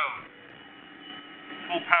there you go.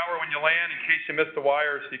 Full power when you land in case you miss the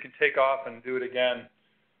wires so you can take off and do it again.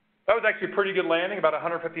 That was actually a pretty good landing, about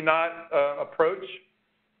 150 knot approach.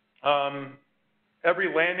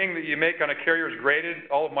 Every landing that you make on a carrier is graded.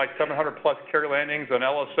 All of my 700 plus carrier landings on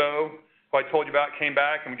LSO, who I told you about, came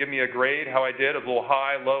back and gave me a grade, how I did, a little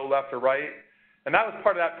high, low, left, or right. And that was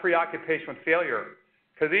part of that preoccupation with failure.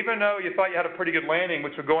 Because even though you thought you had a pretty good landing,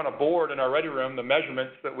 which would go on a board in our ready room, the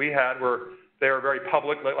measurements that we had they were very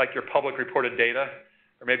public, like your public reported data,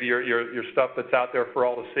 or maybe your stuff that's out there for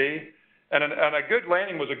all to see. And a good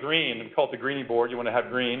landing was a green. We call it the greenie board. You want to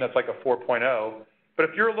have green. That's like a 4.0. But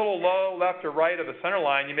if you're a little low, left, or right of the center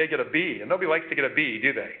line, you may get a B. And nobody likes to get a B,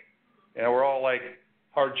 do they? You know, we're all like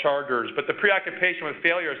hard chargers. But the preoccupation with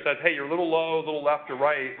failure says, hey, you're a little low, a little left or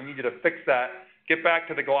right. We need you to fix that. Get back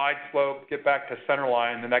to the glide slope. Get back to center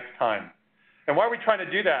line the next time. And why are we trying to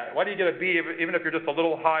do that? Why do you get a B even if you're just a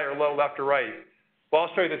little high or low, left or right? Well,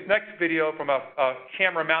 I'll show you this next video from a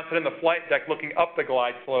camera mounted in the flight deck looking up the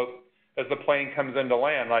glide slope as the plane comes into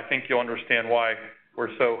land. I think you'll understand why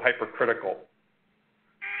we're so hypercritical.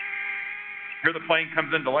 Here the plane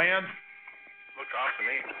comes into land. Looks off to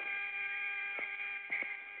me.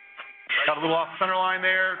 Got a little off center line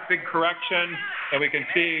there, big correction, and we can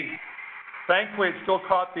see, thankfully it still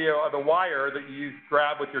caught the wire that you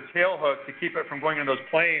grab with your tail hook to keep it from going into those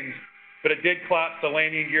planes, but it did collapse the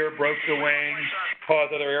landing gear, broke the wing,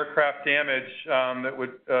 caused other aircraft damage that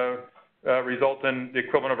would result in the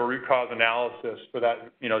equivalent of a root cause analysis for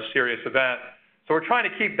that, serious event. So we're trying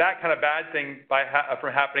to keep that kind of bad thing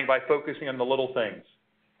from happening by focusing on the little things,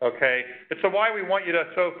 okay? It's why we want you to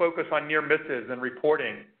so focus on near misses and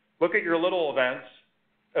reporting. Look at your little events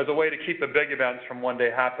as a way to keep the big events from one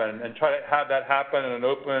day happen and try to have that happen in an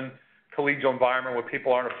open, collegial environment where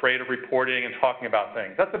people aren't afraid of reporting and talking about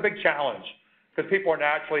things. That's a big challenge because people are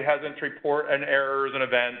naturally hesitant to report an errors and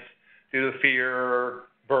events due to fear or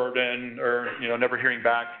burden or, never hearing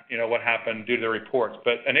back, what happened due to their reports.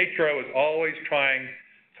 But an HRO is always trying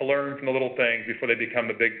to learn from the little things before they become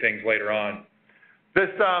the big things later on. This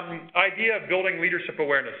idea of building leadership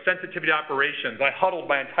awareness, sensitivity to operations, I huddled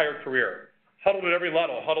my entire career. Huddled at every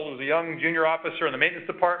level. Huddled as a young junior officer in the maintenance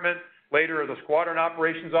department, later as a squadron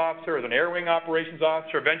operations officer, as an air wing operations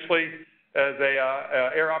officer, eventually as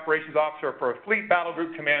a air operations officer for a fleet battle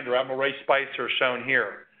group commander, Admiral Ray Spicer, shown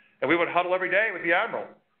here. And we would huddle every day with the Admiral.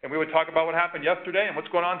 And we would talk about what happened yesterday and what's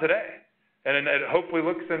going on today. And it hopefully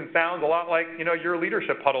looks and sounds a lot like, your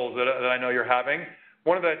leadership huddles that I know you're having.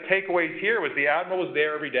 One of the takeaways here was the Admiral was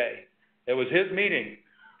there every day. It was his meeting.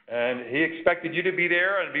 And he expected you to be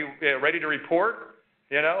there and be ready to report,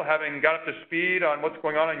 having got up to speed on what's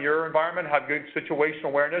going on in your environment, have good situational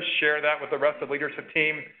awareness, share that with the rest of the leadership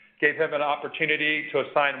team, gave him an opportunity to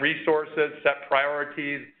assign resources, set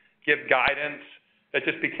priorities, give guidance. That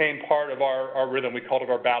just became part of our rhythm. We called it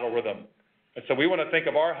our battle rhythm. And so we want to think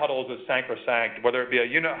of our huddles as sacrosanct, whether it be a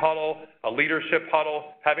unit huddle, a leadership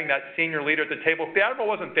huddle, having that senior leader at the table. If the Admiral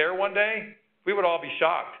wasn't there one day, we would all be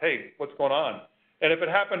shocked. Hey, what's going on? And if it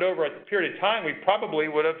happened over a period of time, we probably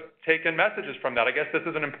would have taken messages from that. I guess this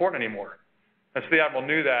isn't important anymore. And so the Admiral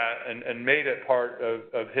knew that and made it part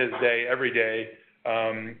of his day, every day,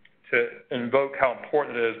 to invoke how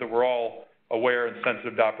important it is that we're all aware and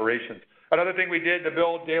sensitive to operations. Another thing we did to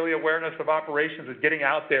build daily awareness of operations is getting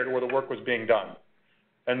out there to where the work was being done.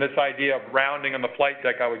 And this idea of rounding on the flight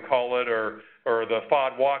deck, I would call it, or the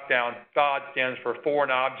FOD walk down. FOD stands for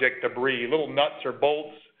foreign object debris, little nuts or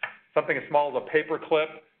bolts, something as small as a paper clip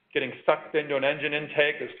getting sucked into an engine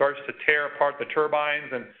intake that starts to tear apart the turbines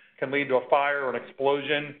and can lead to a fire or an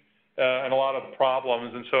explosion and a lot of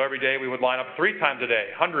problems. And so every day we would line up 3 times a day,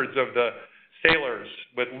 hundreds of the sailors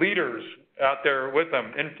with leaders out there with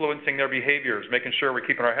them, influencing their behaviors, making sure we're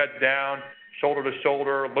keeping our heads down, shoulder to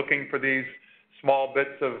shoulder, looking for these small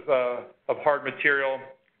bits of hard material,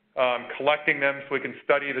 collecting them so we can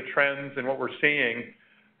study the trends and what we're seeing.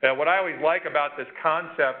 What I always like about this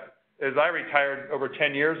concept is I retired over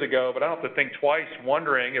 10 years ago, but I don't have to think twice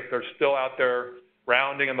wondering if they're still out there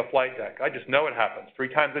rounding on the flight deck. I just know it happens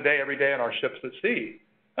 3 times a day, every day on our ships at sea.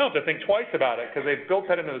 I don't have to think twice about it because they've built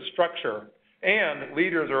that into the structure. And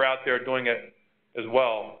leaders are out there doing it as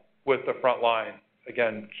well with the front line.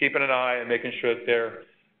 Again, keeping an eye and making sure that they're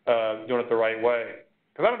doing it the right way.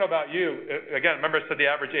 Because I don't know about you. Again, remember I said the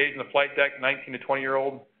average age in the flight deck, 19 to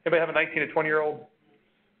 20-year-old. Anybody have a 19 to 20-year-old?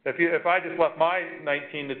 If I just let my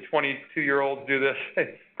 19 to 22-year-olds do this,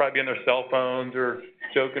 they'd probably be on their cell phones or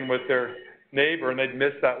joking with their neighbor, and they'd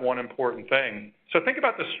miss that one important thing. So think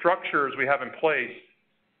about the structures we have in place.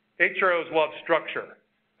 HROs love structure.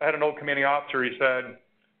 I had an old commanding officer, he said,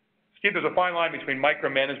 Steve, there's a fine line between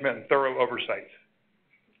micromanagement and thorough oversight.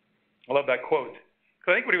 I love that quote. Because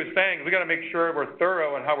I think what he was saying is we got to make sure we're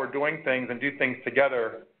thorough in how we're doing things and do things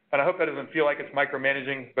together. And I hope that doesn't feel like it's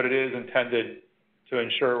micromanaging, but it is intended to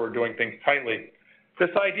ensure we're doing things tightly. This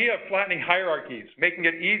idea of flattening hierarchies, making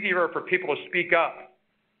it easier for people to speak up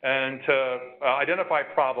and to identify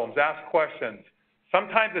problems, ask questions.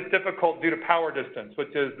 Sometimes it's difficult due to power distance,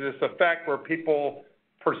 which is this effect where people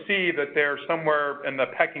perceive that they're somewhere in the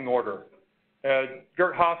pecking order.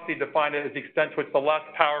 Gert Hofstede defined it as the extent to which the less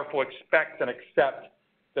powerful expect and accept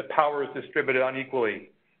that power is distributed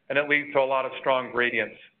unequally, and it leads to a lot of strong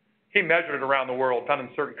gradients. He measured it around the world, found in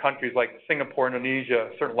certain countries like Singapore,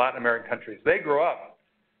 Indonesia, certain Latin American countries. They grew up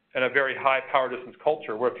in a very high power distance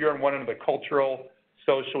culture, where if you're in one end of the cultural,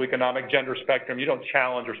 social, economic, gender spectrum, you don't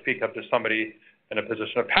challenge or speak up to somebody in a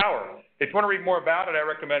position of power. If you want to read more about it, I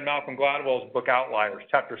recommend Malcolm Gladwell's book, Outliers.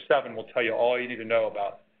 Chapter 7 will tell you all you need to know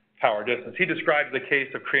about power distance. He describes the case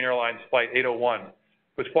of Korean Airlines Flight 801,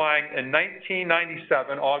 was flying in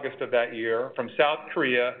 1997, August of that year, from South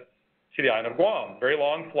Korea to the island of Guam. Very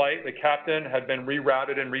long flight. The captain had been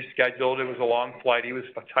rerouted and rescheduled. It was a long flight. He was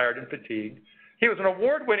tired and fatigued. He was an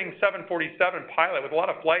award-winning 747 pilot with a lot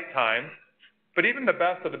of flight time, but even the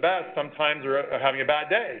best of the best sometimes are having a bad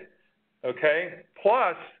day, okay?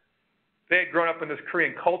 Plus, they had grown up in this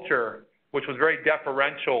Korean culture, which was very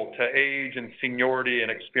deferential to age and seniority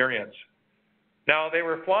and experience. Now, they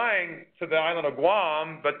were flying to the island of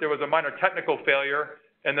Guam, but there was a minor technical failure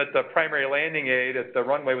in that the primary landing aid at the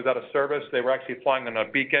runway was out of service. They were actually flying on a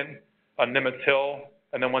beacon on Nimitz Hill,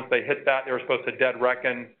 and then once they hit that, they were supposed to dead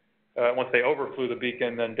reckon. Once they overflew the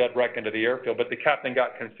beacon, then dead reckon to the airfield. But the captain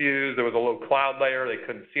got confused. There was a low cloud layer. They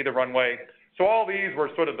couldn't see the runway. So all these were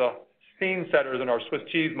sort of the scene setters in our Swiss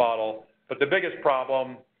cheese model. But the biggest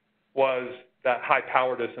problem was that high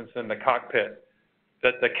power distance in the cockpit.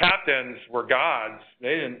 That the captains were gods.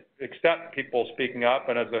 They didn't accept people speaking up.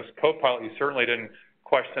 And as a co-pilot, you certainly didn't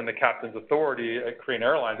question the captain's authority at Korean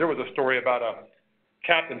Airlines. There was a story about a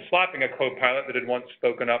captain slapping a co-pilot that had once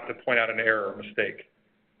spoken up to point out an error or mistake.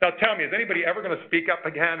 Now tell me, is anybody ever going to speak up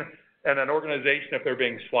again in an organization if they're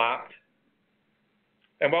being slapped?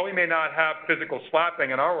 And while we may not have physical slapping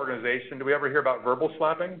in our organization, do we ever hear about verbal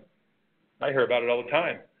slapping? I hear about it all the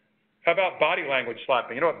time. How about body language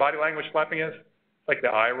slapping? You know what body language slapping is? Like the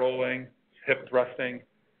eye rolling, hip thrusting.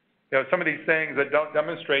 You know, some of these things that don't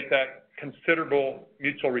demonstrate that considerable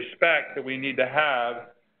mutual respect that we need to have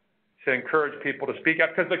to encourage people to speak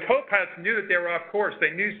up. Because the co-pilots knew that they were off course. They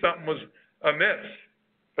knew something was amiss.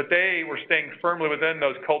 But they were staying firmly within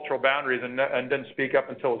those cultural boundaries and didn't speak up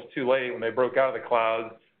until it was too late when they broke out of the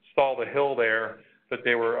clouds, saw the hill there that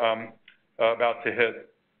they were about to hit.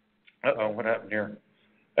 Uh-oh, what happened here?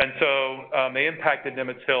 And so they impacted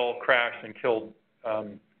Nimitz Hill, crashed, and killed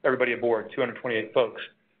everybody aboard, 228 folks,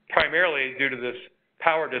 primarily due to this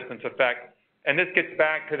power distance effect. And this gets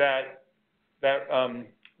back to that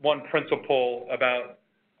one principle about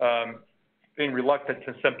being reluctant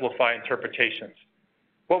to simplify interpretations.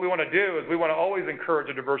 What we want to do is we want to always encourage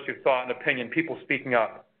a diversity of thought and opinion, people speaking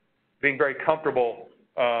up, being very comfortable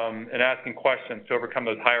and asking questions to overcome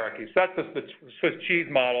those hierarchies. So that's what the Swiss cheese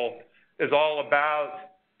model is all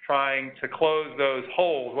about, trying to close those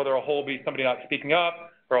holes, whether a hole be somebody not speaking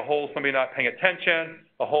up or a hole somebody not paying attention,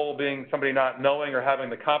 a hole being somebody not knowing or having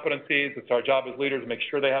the competencies. It's our job as leaders to make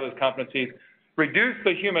sure they have those competencies. Reduce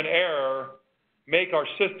the human error, make our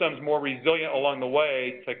systems more resilient along the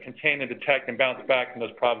way to contain and detect and bounce back from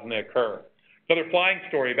those problems when they occur. Another flying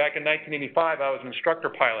story, back in 1985, I was an instructor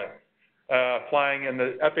pilot flying in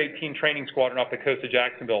the F-18 training squadron off the coast of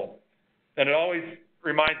Jacksonville. And it always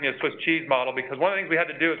reminds me of Swiss cheese model because one of the things we had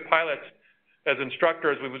to do as pilots, as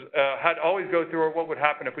instructors, we had to always go through what would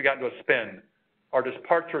happen if we got into a spin, our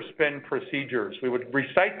departure spin procedures. We would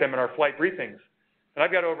recite them in our flight briefings. And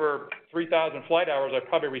I've got over 3,000 flight hours. I've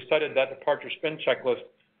probably recited that departure spin checklist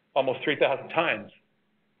almost 3,000 times.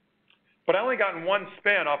 But I only gotten one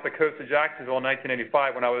spin off the coast of Jacksonville in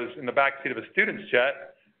 1985 when I was in the backseat of a student's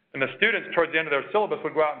jet. And the students, towards the end of their syllabus,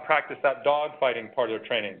 would go out and practice that dogfighting part of their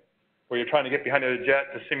training, where you're trying to get behind a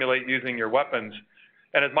jet to simulate using your weapons.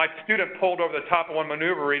 And as my student pulled over the top of one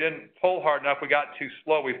maneuver, he didn't pull hard enough. We got too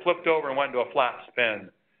slow. We flipped over and went into a flat spin.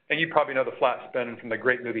 And you probably know the flat spin from the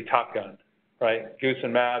great movie Top Gun. Right? Goose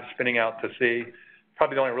and Mavs spinning out to sea.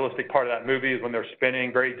 Probably the only realistic part of that movie is when they're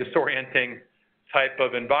spinning, very disorienting type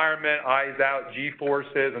of environment, eyes out,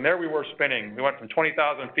 G-forces, and there we were spinning. We went from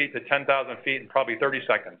 20,000 feet to 10,000 feet in probably 30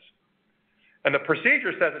 seconds. And the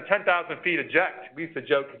procedure says at 10,000 feet, eject. We used to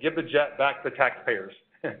joke, give the jet back to the taxpayers,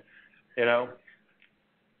 you know.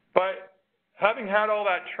 But having had all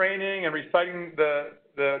that training and reciting the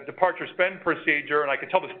departure spin procedure, and I could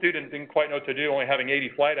tell the student didn't quite know what to do, only having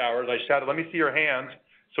 80 flight hours, I shouted, let me see your hands,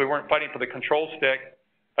 so we weren't fighting for the control stick.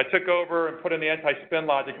 I took over and put in the anti-spin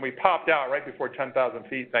logic, and we popped out right before 10,000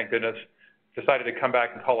 feet, thank goodness, decided to come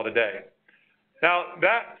back and call it a day. Now,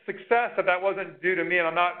 that success, if that wasn't due to me, and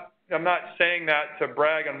I'm not saying that to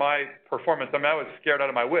brag on my performance. I mean, I was scared out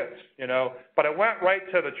of my wits, you know, but I went right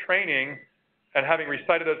to the training and having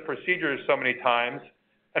recited those procedures so many times,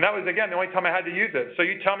 and that was, again, the only time I had to use it. So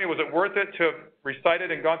you tell me, was it worth it to have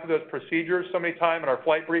recited and gone through those procedures so many times in our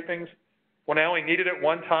flight briefings when I only needed it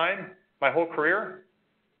one time my whole career?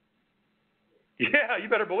 Yeah, you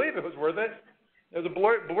better believe it was worth it. It was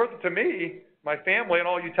worth it to me, my family, and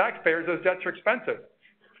all you taxpayers. Those jets are expensive.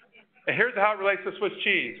 And here's how it relates to Swiss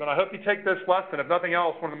cheese, and I hope you take this lesson, if nothing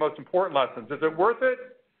else, one of the most important lessons. Is it worth it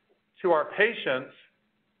to our patients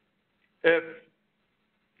if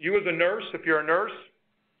you as a nurse, if you're a nurse,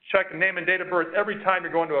 check name and date of birth every time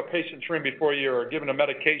you're going to a patient's room before you're given a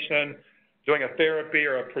medication, doing a therapy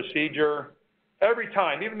or a procedure, every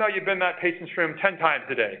time, even though you've been in that patient's room 10 times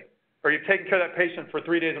a day, or you've taken care of that patient for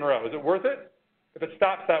 3 days in a row? Is it worth it if it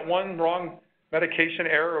stops that one wrong medication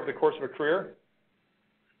error over the course of a career?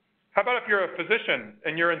 How about if you're a physician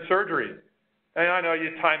and you're in surgery? And I know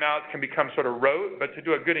timeouts can become sort of rote, but to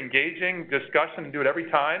do a good engaging discussion and do it every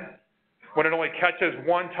time, when it only catches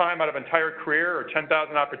one time out of an entire career or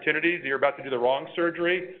 10,000 opportunities, you're about to do the wrong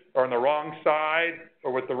surgery or on the wrong side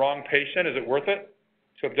or with the wrong patient, is it worth it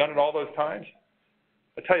to have done it all those times?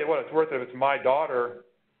 I tell you what, it's worth it if it's my daughter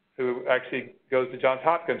who actually goes to Johns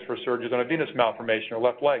Hopkins for surgeries on a venous malformation or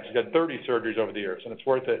left leg. She's had 30 surgeries over the years, and it's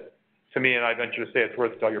worth it to me, and I venture to say it's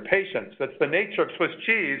worth it to all your patients. That's the nature of Swiss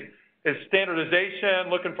cheese, is standardization,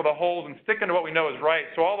 looking for the holes and sticking to what we know is right.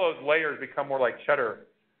 So all those layers become more like cheddar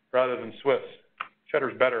rather than Swiss.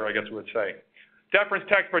 Cheddar's better, I guess we would say. Deference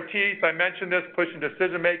to expertise, I mentioned this, pushing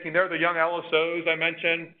decision-making. They're the young LSOs I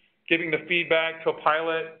mentioned, giving the feedback to a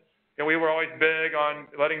pilot. And we were always big on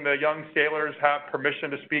letting the young sailors have permission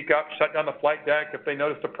to speak up, shut down the flight deck if they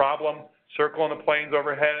noticed a problem, circling the planes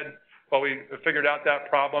overhead while we figured out that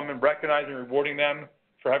problem, and recognizing and rewarding them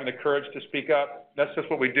for having the courage to speak up. That's just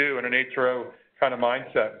what we do in an HRO kind of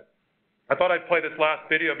mindset. I thought I'd play this last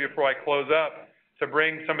video before I close up to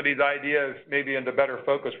bring some of these ideas maybe into better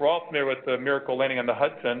focus. We're all familiar with the miracle landing on the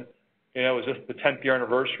Hudson. You know, it was just the 10th year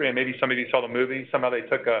anniversary, and maybe some of you saw the movie. Somehow they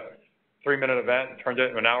took a 3-minute event and turned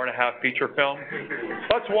it into an hour-and-a-half feature film.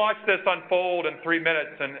 Let's watch this unfold in 3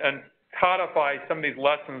 minutes and codify some of these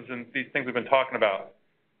lessons and these things we've been talking about.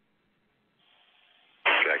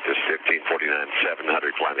 Cactus 1549,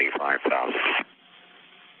 700, climbing 5,000.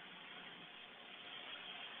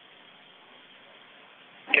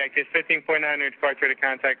 Cactus 1549, departure to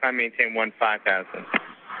contact line, maintain 15,000. Maintain 15,000,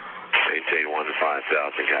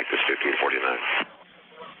 Cactus 1549.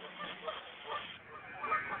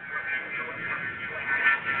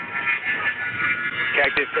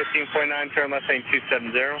 Cactus 1549, turn left lane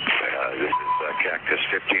 270. This is Cactus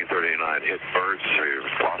 1539, hit birds,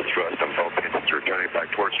 lost thrust on both engines, returning back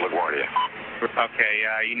towards LaGuardia. Okay,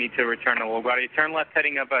 you need to return to LaGuardia. Turn left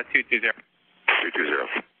heading up 220.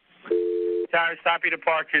 220. Tower, stop your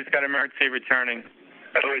departures, got emergency returning.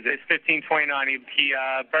 Who is it? It's 1529. He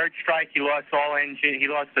bird strike, he lost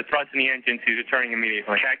the thrust in the engines, he's returning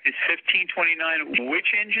immediately. Cactus 1529,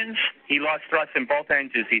 which engines? He lost thrust in both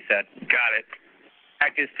engines, he said. Got it.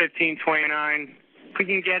 Cactus 1529, we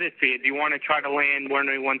can get it to you. Do you want to try to land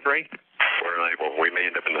runway 13? We're unable. We may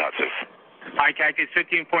end up in the Hudson. All right, Cactus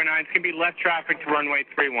 1549, it's going to be left traffic to runway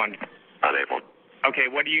 31. Unable. Okay,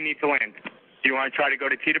 what do you need to land? Do you want to try to go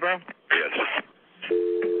to Teterboro? Yes.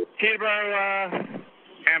 Teterboro,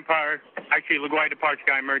 Empire, actually LaGuardia departure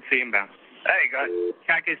guy, emergency inbound. Hey, guys.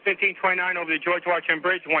 Cactus 1529 over the George Washington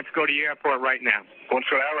Bridge, wants to go to the airport right now. Wants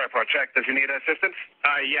to go to our airport. Check. Does he need assistance?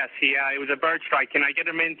 Yes, it was a bird strike. Can I get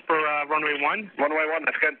him in for runway 1? Runway 1,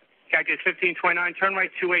 that's good. Cactus 1529, turn right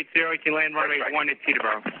 280, you can land runway 1 at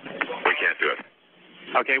Teterboro. We can't do it.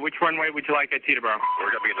 Okay, which runway would you like at Teterboro?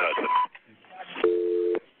 We're going to be in the Hudson.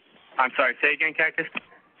 I'm sorry, say again, Cactus?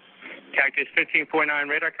 Cactus 1549,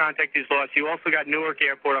 radar contact is lost. You also got Newark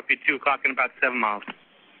Airport up at 2 o'clock in about 7 miles.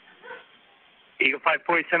 Eagle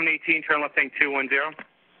 54718, turn left heading 210. 210,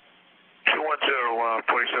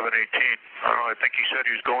 4718. I think he said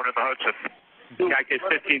he was going in the Hudson. Cactus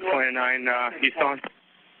 1529, Houston.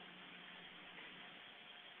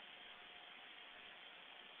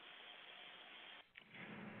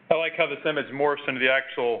 I like how this image morphs into the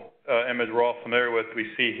actual image we're all familiar with,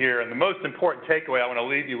 we see here. And the most important takeaway I want to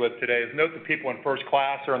leave you with today is note the people in first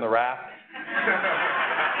class are on the raft.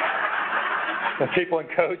 The people in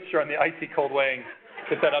coach are on the icy cold wings.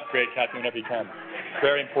 Get that upgrade, Kathy, whenever you can.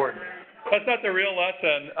 Very important. That's not the real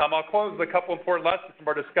lesson. I'll close with a couple important lessons from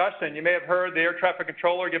our discussion. You may have heard the air traffic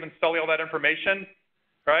controller giving Sully all that information,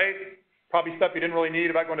 right? Probably stuff you didn't really need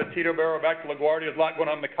about going to Tito Barrow or back to LaGuardia. There's a lot going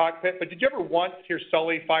on in the cockpit. But did you ever once hear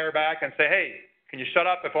Sully fire back and say, hey, can you shut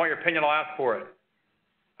up? If I want your opinion, I'll ask for it.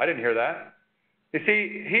 I didn't hear that. You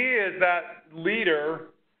see, he is that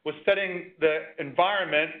leader was setting the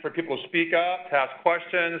environment for people to speak up, to ask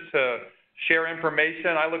questions, to share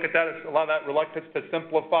information. I look at that as a lot of that reluctance to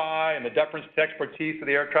simplify and the deference to expertise of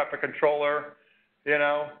the air traffic controller. You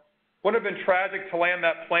know, wouldn't it have been tragic to land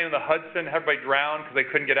that plane in the Hudson, have everybody drowned because they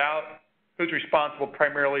couldn't get out? Who's responsible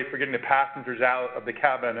primarily for getting the passengers out of the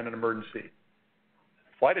cabin in an emergency?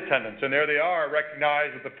 Flight attendants. And there they are,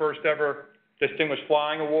 recognized with the first ever Distinguished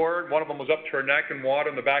Flying Award. One of them was up to her neck in water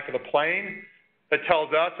in the back of the plane. That tells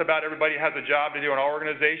us about everybody has a job to do in our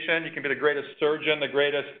organization. You can be the greatest surgeon, the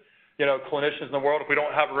greatest clinicians in the world. If we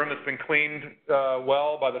don't have a room that's been cleaned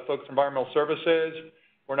well by the folks in environmental services,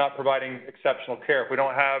 we're not providing exceptional care. If we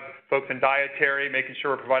don't have folks in dietary, making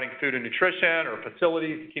sure we're providing food and nutrition or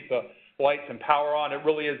facilities to keep the lights and power on, it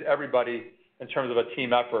really is everybody in terms of a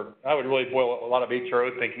team effort. I would really boil a lot of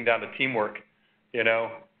HRO thinking down to teamwork, and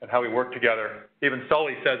how we work together. Even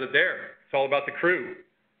Sully says it there. It's all about the crew,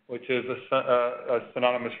 which is a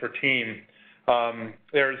synonymous for team.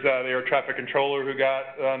 There's the air traffic controller who got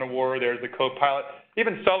an award. There's the co-pilot.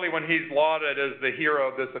 Even Sully, when he's lauded as the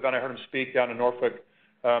hero of this event, I heard him speak down in Norfolk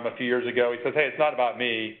a few years ago. He says, hey, it's not about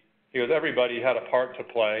me. He goes, everybody had a part to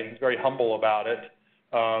play. He's very humble about it.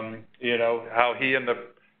 How he and the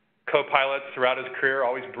co-pilots throughout his career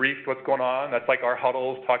always briefed what's going on. That's like our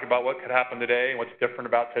huddles, talking about what could happen today and what's different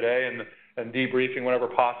about today, and debriefing whenever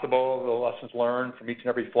possible, the lessons learned from each and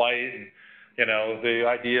every flight, and, the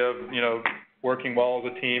idea of, working well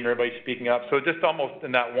as a team, everybody speaking up. So just almost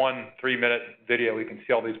in that 1 3-minute video, we can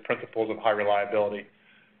see all these principles of high reliability.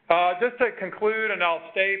 Just to conclude, and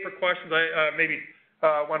I'll stay for questions, I maybe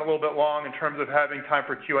went a little bit long in terms of having time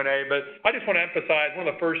for Q&A, but I just want to emphasize one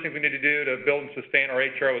of the first things we need to do to build and sustain our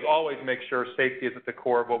HRO is always make sure safety is at the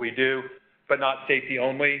core of what we do, but not safety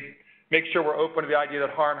only. Make sure we're open to the idea that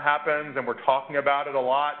harm happens and we're talking about it a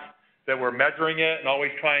lot, that we're measuring it and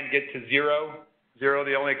always trying to get to zero,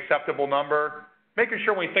 the only acceptable number. Making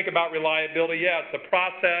sure when we think about reliability, yeah, it's the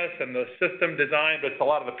process and the system design, but it's a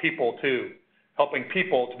lot of the people too, helping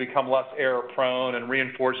people to become less error prone and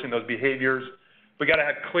reinforcing those behaviors. We got to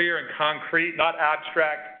have clear and concrete, not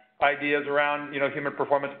abstract ideas around, human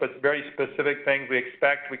performance, but very specific things we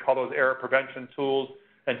expect. We call those error prevention tools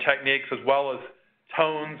and techniques, as well as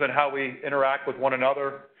tones and how we interact with one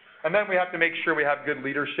another. And then we have to make sure we have good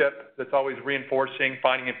leadership that's always reinforcing,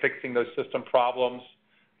 finding and fixing those system problems.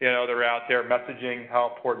 They're out there messaging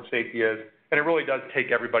how important safety is. And it really does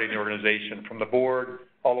take everybody in the organization, from the board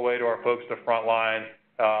all the way to our folks at the front line,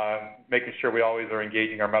 making sure we always are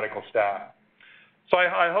engaging our medical staff. So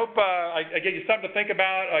I hope I gave you something to think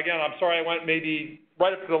about. Again, I'm sorry I went maybe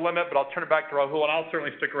right up to the limit, but I'll turn it back to Rahul, and I'll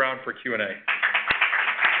certainly stick around for Q&A.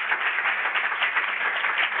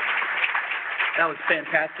 That was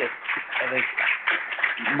fantastic. I think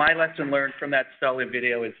my lesson learned from that Sully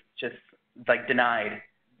video is just like denied.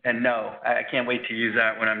 And no, I can't wait to use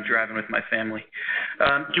that when I'm driving with my family.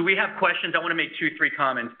 Do we have questions? I want to make 2, 3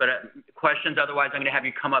 comments, but questions, otherwise I'm going to have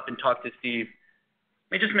you come up and talk to Steve.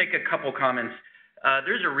 Let me just make a couple comments.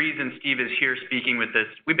 There's a reason Steve is here speaking with us.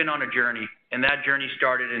 We've been on a journey, and that journey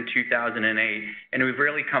started in 2008, and we've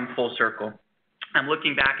really come full circle. I'm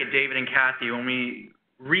looking back at David and Kathy when we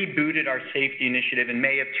rebooted our safety initiative in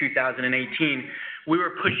May of 2018. We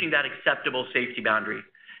were pushing that acceptable safety boundary.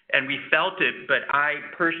 And we felt it, but I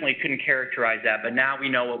personally couldn't characterize that. But now we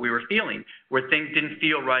know what we were feeling. Where things didn't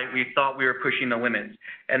feel right, we thought we were pushing the limits.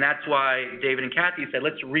 And that's why David and Kathy said,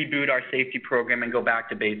 let's reboot our safety program and go back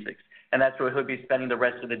to basics. And that's where he'll be spending the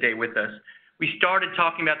rest of the day with us. We started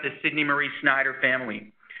talking about the Sydney Marie Snyder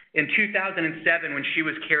family. In 2007, when she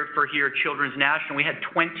was cared for here at Children's National, we had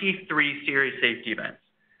 23 serious safety events.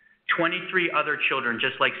 23 other children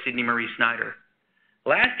just like Sydney Marie Snyder.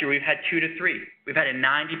 Last year, we've had 2 to 3. We've had a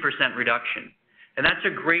 90% reduction. And that's a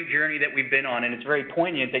great journey that we've been on, and it's very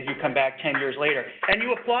poignant that you come back 10 years later. And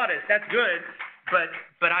you applaud us. That's good,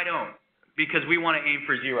 but I don't, because we want to aim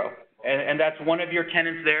for 0. And that's one of your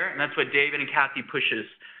tenets there, and that's what David and Kathy pushes.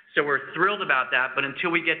 So we're thrilled about that, but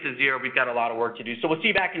until we get to 0, we've got a lot of work to do. So we'll see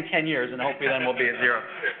you back in 10 years, and hopefully then we'll be at 0.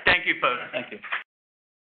 Thank you, folks. Thank you.